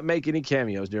chocolate and not make any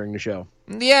cameos during the show.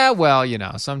 Yeah, well,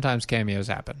 sometimes cameos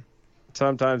happen.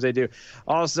 Sometimes they do.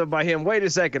 Also by him, wait a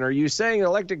second, are you saying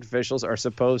elected officials are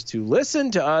supposed to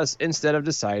listen to us instead of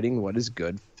deciding what is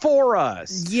good for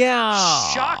us?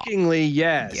 Yeah. Shockingly,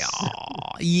 yes.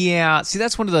 Yeah. See,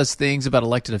 that's one of those things about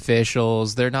elected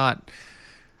officials. They're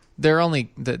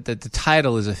only, the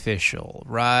title is official,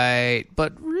 right?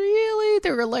 But really,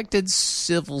 they're elected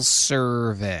civil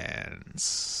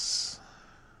servants.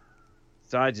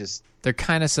 So they're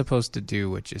kind of supposed to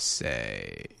do what you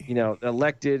say.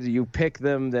 Elected, you pick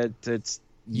them.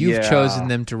 You've chosen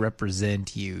them to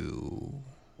represent you.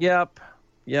 Yep.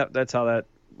 That's how that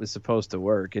was supposed to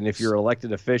work. And if you're an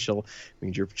elected official, it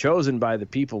means you're chosen by the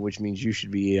people, which means you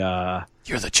should be. You're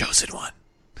the chosen one.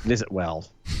 Is it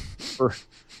for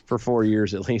 4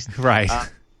 years at least? Right.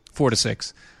 4 to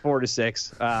 6. 4 to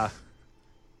 6.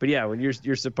 But yeah, when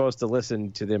you're supposed to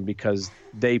listen to them because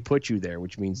they put you there,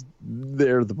 which means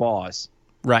they're the boss.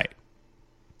 Right.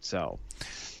 So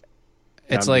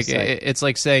it's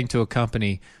like saying to a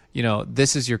company,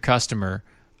 this is your customer,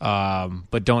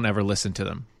 but don't ever listen to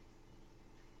them.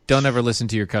 Don't ever listen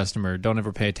to your customer. Don't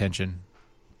ever pay attention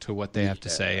to what they have to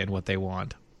say and what they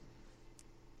want.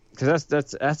 Because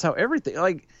that's how everything.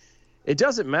 Like, it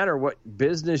doesn't matter what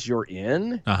business you're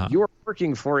in. You're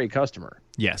working for a customer.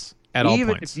 Yes. At all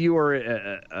Even points. if you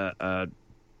are,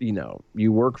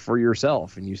 you work for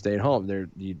yourself and you stay at home,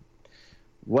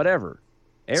 whatever.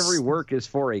 Every work is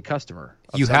for a customer.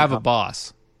 You have a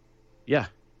boss. Yeah.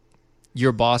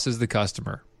 Your boss is the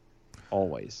customer.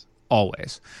 Always.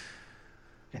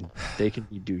 And they can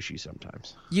be douchey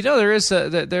sometimes. There's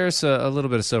a little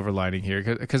bit of silver lining here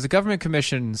because the government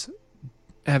commissions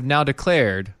have now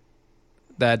declared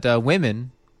that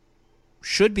women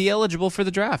should be eligible for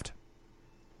the draft.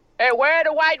 Hey, where are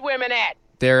the white women at?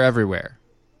 They're everywhere.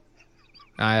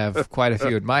 I have quite a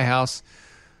few at my house.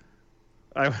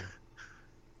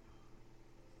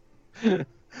 Would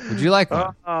you like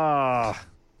one?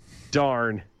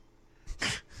 Darn.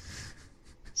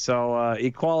 So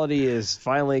equality is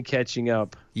finally catching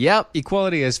up. Yep,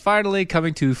 equality is finally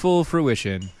coming to full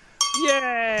fruition.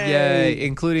 Yay,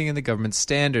 including in the government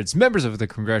standards. Members of the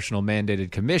Congressional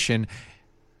Mandated Commission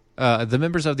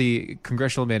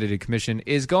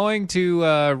is going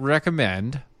to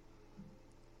recommend.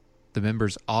 The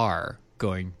members are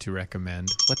going to recommend.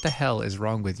 What the hell is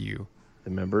wrong with you? The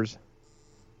members?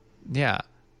 Yeah.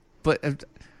 But,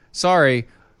 sorry,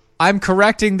 I'm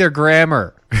correcting their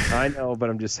grammar. I know, but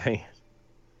I'm just saying.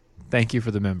 Thank you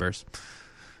for the members.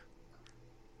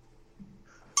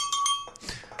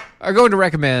 Are going to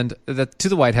recommend that to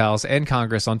the White House and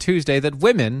Congress on Tuesday that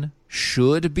women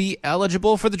should be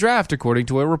eligible for the draft, according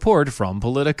to a report from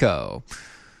Politico.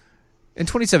 In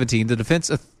 2017, the Defense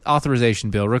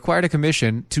Authorization Bill required a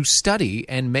commission to study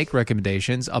and make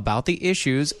recommendations about the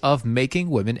issues of making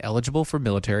women eligible for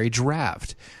military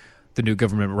draft. The new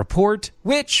government report,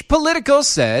 which Politico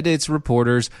said its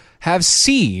reporters have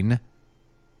seen,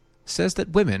 says that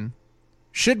women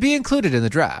should be included in the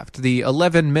draft. The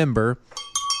 11-member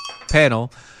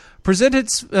panel presented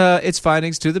its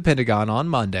findings to the Pentagon on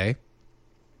Monday.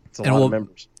 It's a lot of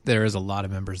members. There is a lot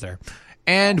of members there.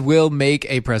 And will make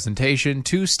a presentation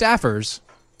to staffers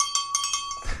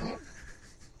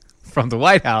from the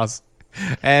White House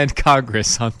and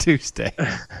Congress on Tuesday.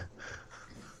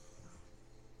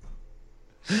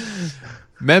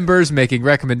 Members making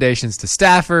recommendations to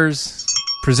staffers,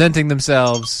 presenting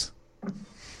themselves.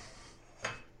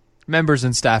 Members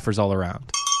and staffers all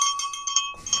around.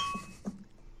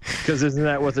 Because isn't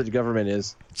that what the government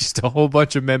is? Just a whole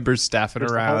bunch of members staffing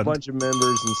Just around. A whole bunch of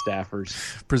members and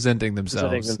staffers. Presenting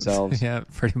themselves. Yeah,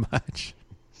 pretty much.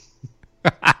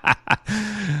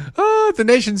 The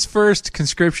nation's first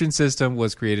conscription system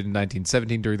was created in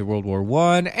 1917 during the World War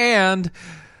I, and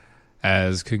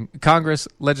as Congress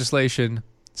legislation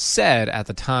said at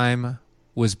the time,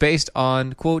 was based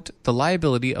on, quote, the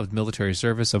liability of military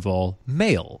service of all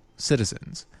male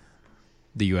citizens.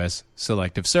 The U.S.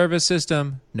 Selective Service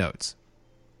System notes.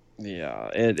 Yeah,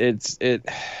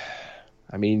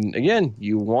 I mean, again,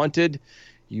 you want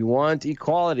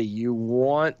equality. You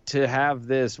want to have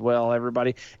this. Well,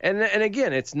 everybody, and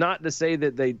again, it's not to say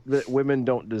that women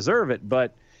don't deserve it,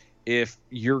 but if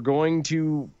you're going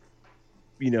to,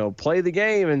 play the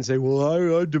game and say,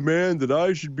 well, I demand that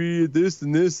I should be at this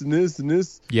and this and this and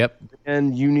this. Yep.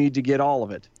 And you need to get all of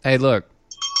it. Hey, look,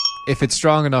 if it's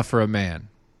strong enough for a man,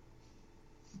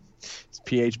 it's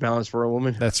pH balance for a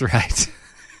woman. That's right.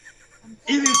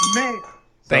 It is man.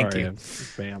 Thank Sorry, you.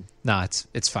 Spam. No,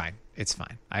 it's fine. It's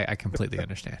fine. I completely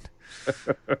understand.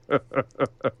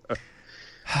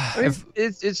 I mean,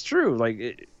 it's true. Like,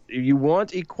 if you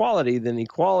want equality, then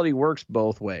equality works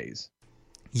both ways.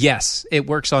 Yes, it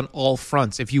works on all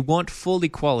fronts. If you want full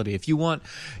equality, if you want,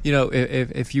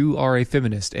 if you are a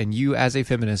feminist and you as a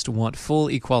feminist want full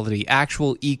equality,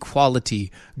 actual equality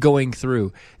going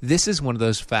through, this is one of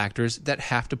those factors that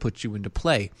have to put you into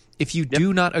play. If you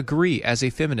do not agree as a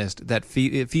feminist that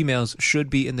females should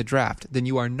be in the draft, then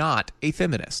you are not a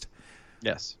feminist.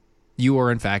 Yes. You are,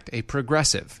 in fact, a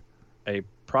progressive. A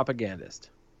propagandist.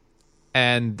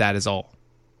 And that is all.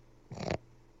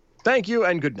 Thank you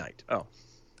and good night.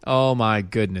 Oh, my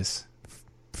goodness.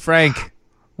 Frank,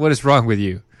 what is wrong with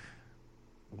you?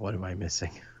 What am I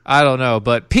missing? I don't know,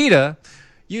 but PETA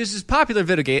uses popular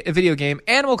video game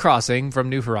Animal Crossing from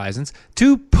New Horizons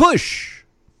to push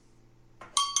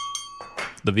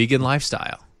the vegan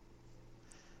lifestyle.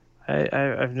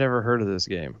 I've never heard of this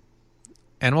game.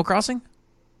 Animal Crossing?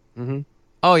 Mm-hmm.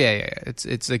 Oh, yeah. It's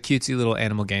a cutesy little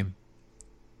animal game.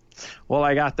 Well,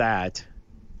 I got that.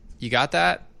 You got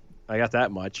that? I got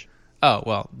that much. Oh,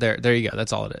 well, there you go.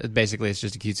 That's all it is. Basically, it's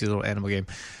just a cutesy little animal game.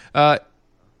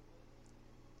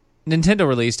 Nintendo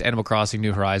released Animal Crossing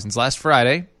New Horizons last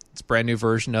Friday. It's a brand new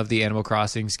version of the Animal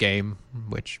Crossing's game,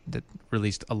 which that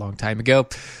released a long time ago.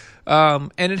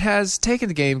 And it has taken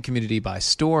the game community by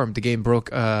storm. The game broke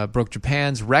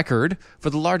Japan's record for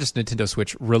the largest Nintendo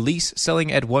Switch release,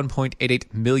 selling at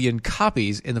 1.88 million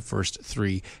copies in the first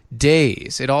 3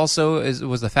 days. It also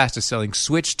was the fastest-selling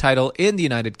Switch title in the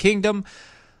United Kingdom,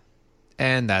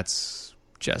 and that's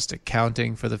just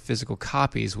accounting for the physical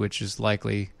copies, which is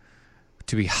likely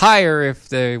to be higher if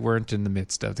they weren't in the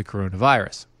midst of the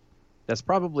coronavirus. That's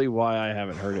probably why I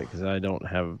haven't heard it, because I don't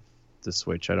have the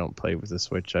Switch. I don't play with the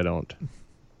Switch. I don't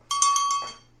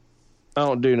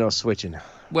do no switching.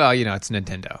 Well, it's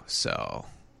Nintendo, so...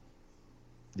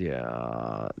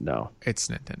 Yeah, no. It's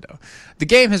Nintendo. The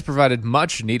game has provided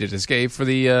much needed escape for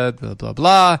the blah, blah,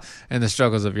 blah, and the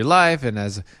struggles of your life, and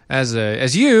as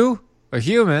you... a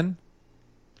human,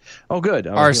 good,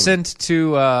 are sent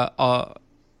to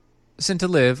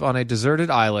live on a deserted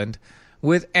island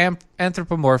with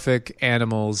anthropomorphic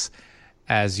animals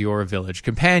as your village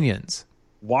companions.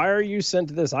 Why are you sent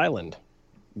to this island?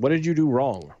 What did you do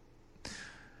wrong?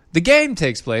 The game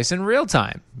takes place in real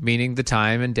time, meaning the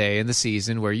time and day and the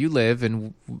season where you live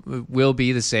and will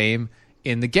be the same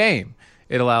in the game.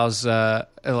 It allows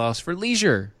for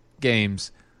leisure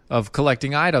games of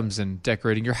collecting items and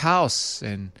decorating your house,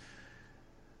 and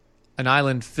an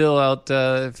island fills out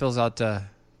the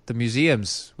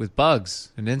museums with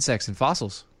bugs and insects and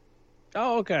fossils.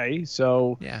 Oh, okay.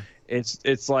 So yeah,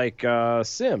 it's like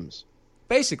Sims,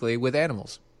 basically with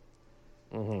animals.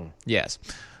 Mm-hmm. Yes.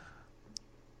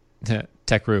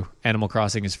 Techru, Animal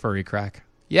Crossing is furry crack.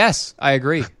 Yes, I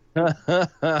agree.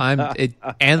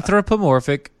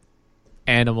 Anthropomorphic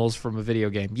animals from a video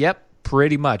game. Yep.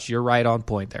 Pretty much. You're right on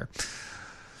point there.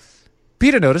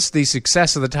 PETA noticed the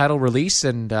success of the title release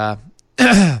and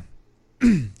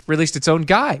released its own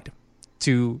guide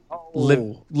to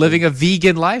living a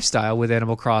vegan lifestyle with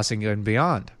Animal Crossing and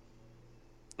beyond.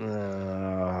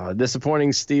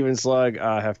 Disappointing Steven Slug.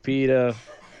 Have PETA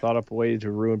thought up a way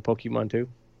to ruin Pokemon 2?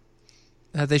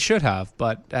 They should have,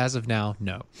 but as of now,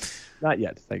 no. Not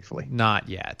yet, thankfully. Not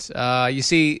yet. You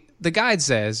see, the guide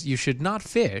says you should not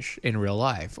fish in real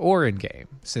life or in game,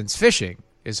 since fishing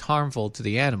is harmful to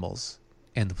the animals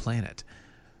and the planet.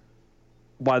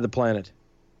 Why the planet?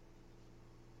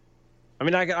 I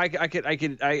mean,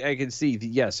 I could see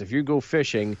yes. If you go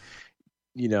fishing,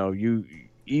 you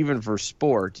even for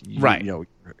sport, right?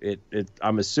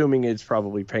 I'm assuming it's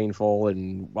probably painful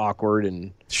and awkward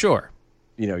and sure.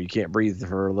 You can't breathe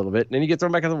for a little bit, and then you get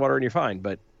thrown back in the water and you're fine.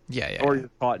 But yeah. Or you're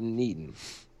caught and eaten.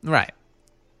 Right.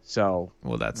 So,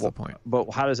 Well, that's the point.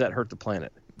 But how does that hurt the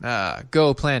planet?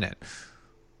 Go Planet.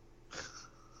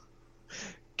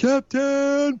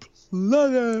 Captain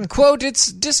Planet. Quote,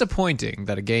 it's disappointing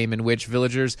that a game in which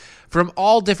villagers from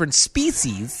all different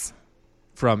species,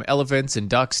 from elephants and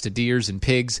ducks to deers and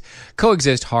pigs,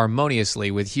 coexist harmoniously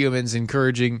with humans,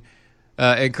 encourages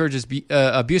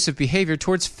abusive behavior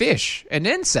towards fish and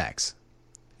insects.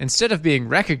 Instead of being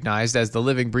recognized as the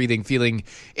living, breathing, feeling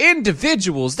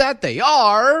individuals that they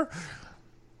are...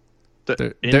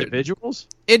 Individuals?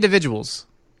 Individuals.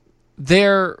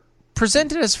 They're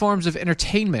presented as forms of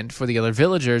entertainment for the other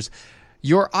villagers.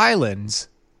 Your islands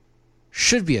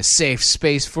should be a safe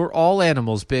space for all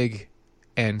animals, big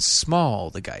and small,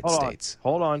 the guide states.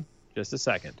 Hold on. Just a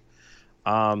second.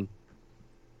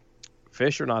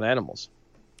 Fish are not animals.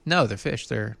 No, they're fish.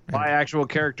 They're By actual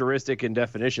characteristic and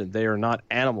definition, they are not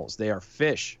animals. They are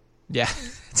fish. Yeah,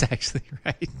 that's actually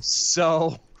right.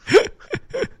 So,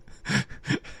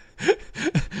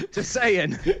 just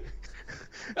saying, you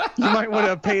might want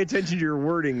to pay attention to your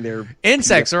wording there.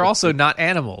 Insects are also not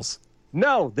animals.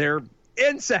 No, they're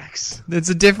insects. It's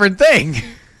a different thing.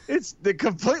 It's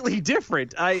completely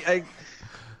different. I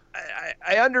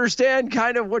understand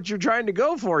kind of what you're trying to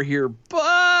go for here,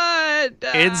 but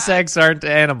Insects aren't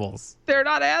animals. they're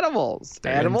not animals.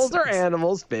 They're Animals are insects.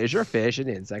 animals. Fish are fish, and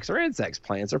insects are insects.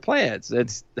 Plants are plants.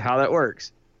 It's how that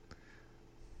works.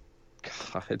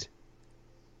 God.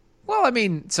 Well, I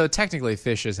mean, so technically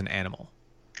fish is an animal.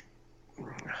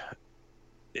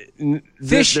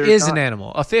 Fish is an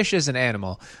animal. A fish is an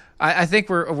animal. I think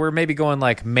we're maybe going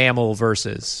like mammal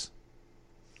versus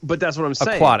But that's what I'm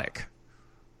saying. aquatic.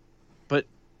 But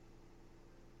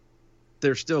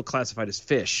they're still classified as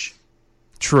fish.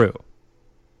 True.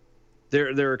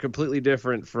 They're completely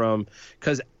different from,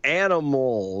 because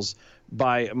animals,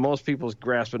 by most people's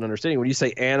grasp and understanding, when you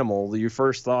say animal, you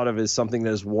first thought of as something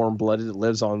that is warm-blooded, that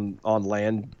lives on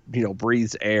land,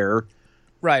 breathes air.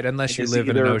 Right, unless you It's live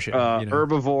in an either, ocean.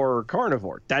 herbivore or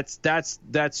carnivore. That's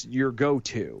your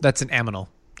go-to. That's an aminal.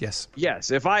 Yes.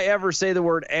 Yes, if I ever say the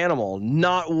word animal,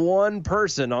 not one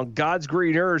person on God's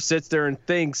green earth sits there and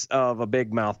thinks of a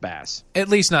big mouth bass. At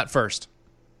least not first.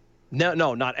 No,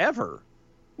 not ever.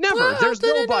 Never. Well, There's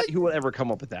nobody who will ever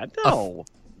come up with that. No.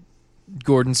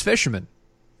 Gordon's fisherman.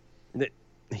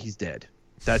 He's dead.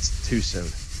 That's too soon.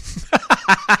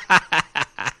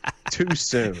 Too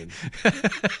soon.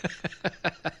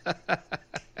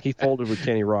 He folded with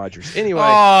Kenny Rogers. Anyway.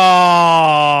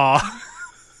 Oh.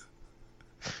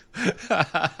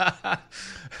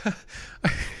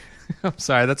 I'm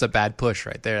sorry, that's a bad push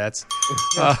right there. That's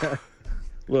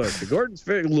Look, the Gordon's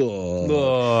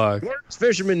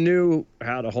fisherman knew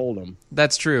how to hold him.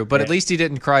 That's true, but at least he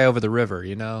didn't cry over the river,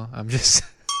 I'm just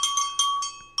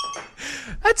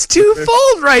That's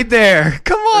twofold right there.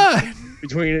 Come on.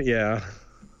 Between it, yeah.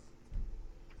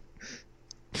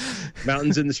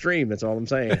 Mountains in the stream, that's all I'm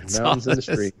saying. That's Mountains all in the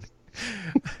stream.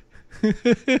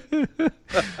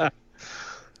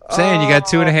 Saying you got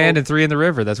 2 in a hand and 3 in the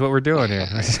river. That's what we're doing here.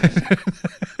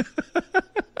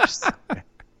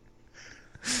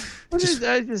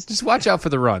 Just watch out for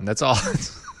the run. That's all.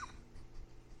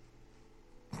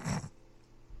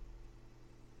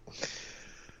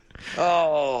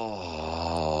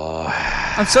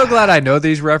 I'm so glad I know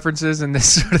these references and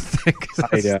this sort of thing.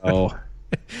 I know.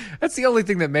 That's the only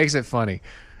thing that makes it funny.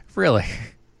 Really.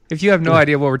 If you have no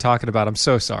idea what we're talking about, I'm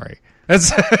so sorry.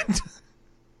 That's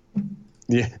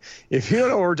Yeah. If you don't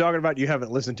know what we're talking about, you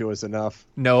haven't listened to us enough.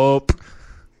 Nope.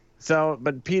 So,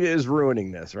 but PETA is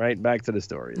ruining this, right? Back to the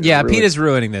story. Yeah, PETA's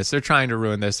ruining this. They're trying to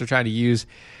ruin this. They're trying to use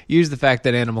the fact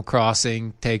that Animal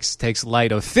Crossing takes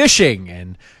light of fishing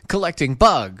and collecting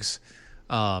bugs.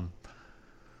 PETA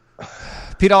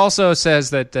also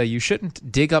says that you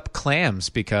shouldn't dig up clams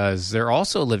because they're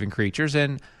also living creatures,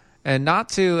 and not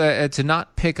to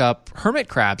not pick up hermit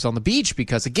crabs on the beach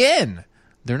because, again,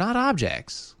 they're not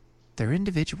objects. They're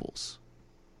individuals.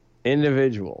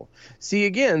 Individual. See,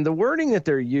 again, the wording that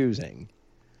they're using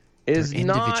is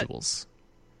not individuals.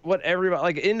 What everybody,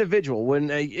 like individual. When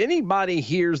anybody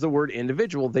hears the word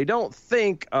individual, they don't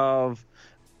think of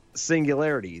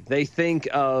singularity. They think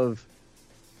of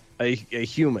a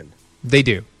human. They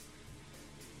do.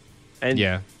 And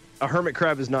yeah, a hermit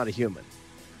crab is not a human.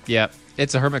 Yeah,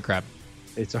 it's a hermit crab.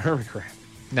 It's a hermit crab.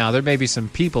 Now, there may be some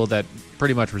people that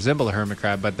pretty much resemble a hermit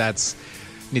crab, but that's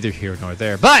neither here nor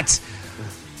there. But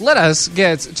let us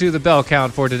get to the bell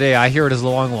count for today. I hear it is a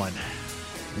long one.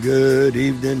 Good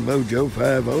evening, Mojo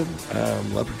 50.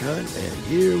 I'm Leprechaun, and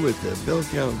here with the bell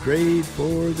count grade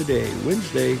for the day,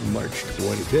 Wednesday, March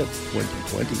 25th,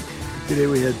 2020. Today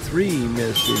we had 3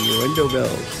 missed innuendo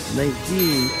bells,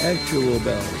 19 actual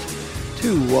bells,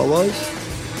 2 Wawas,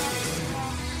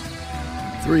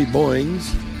 3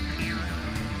 Boings,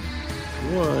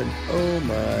 1 oh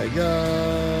my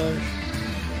gosh,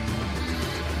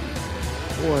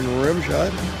 1 rim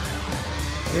shot,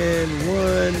 and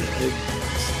 1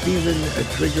 Steven a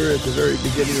trigger at the very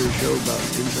beginning of the show about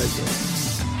inside zone.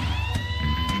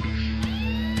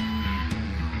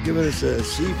 Giving us a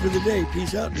C for the day.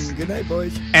 Peace out and good night,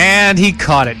 boys. And he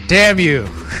caught it. Damn you.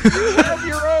 You have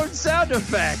your own sound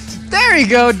effect. There you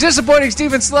go. Disappointing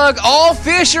Steven Slug. All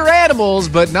fish are animals,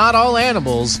 but not all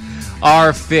animals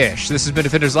are fish. This has been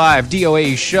Defenders Live,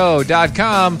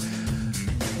 DOAShow.com,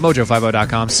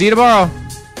 Mojo50.com. See you tomorrow.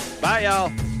 Bye,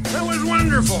 y'all. That was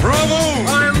wonderful. Bravo!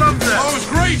 I loved that. Oh, it was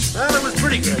great. Well, it was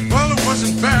pretty good. Well, it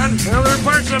wasn't bad. Well, there were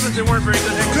parts of it that weren't very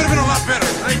good. It could have been a lot better.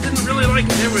 I didn't really like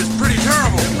it. It was pretty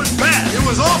terrible. It was bad. It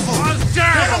was awful. It was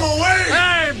terrible. Get him away!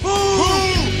 Hey, boo!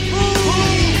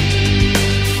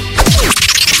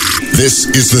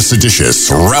 This is the seditious,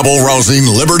 rabble-rousing,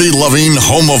 liberty-loving,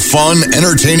 home of fun,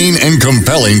 entertaining, and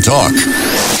compelling talk.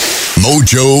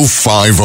 Mojo 50.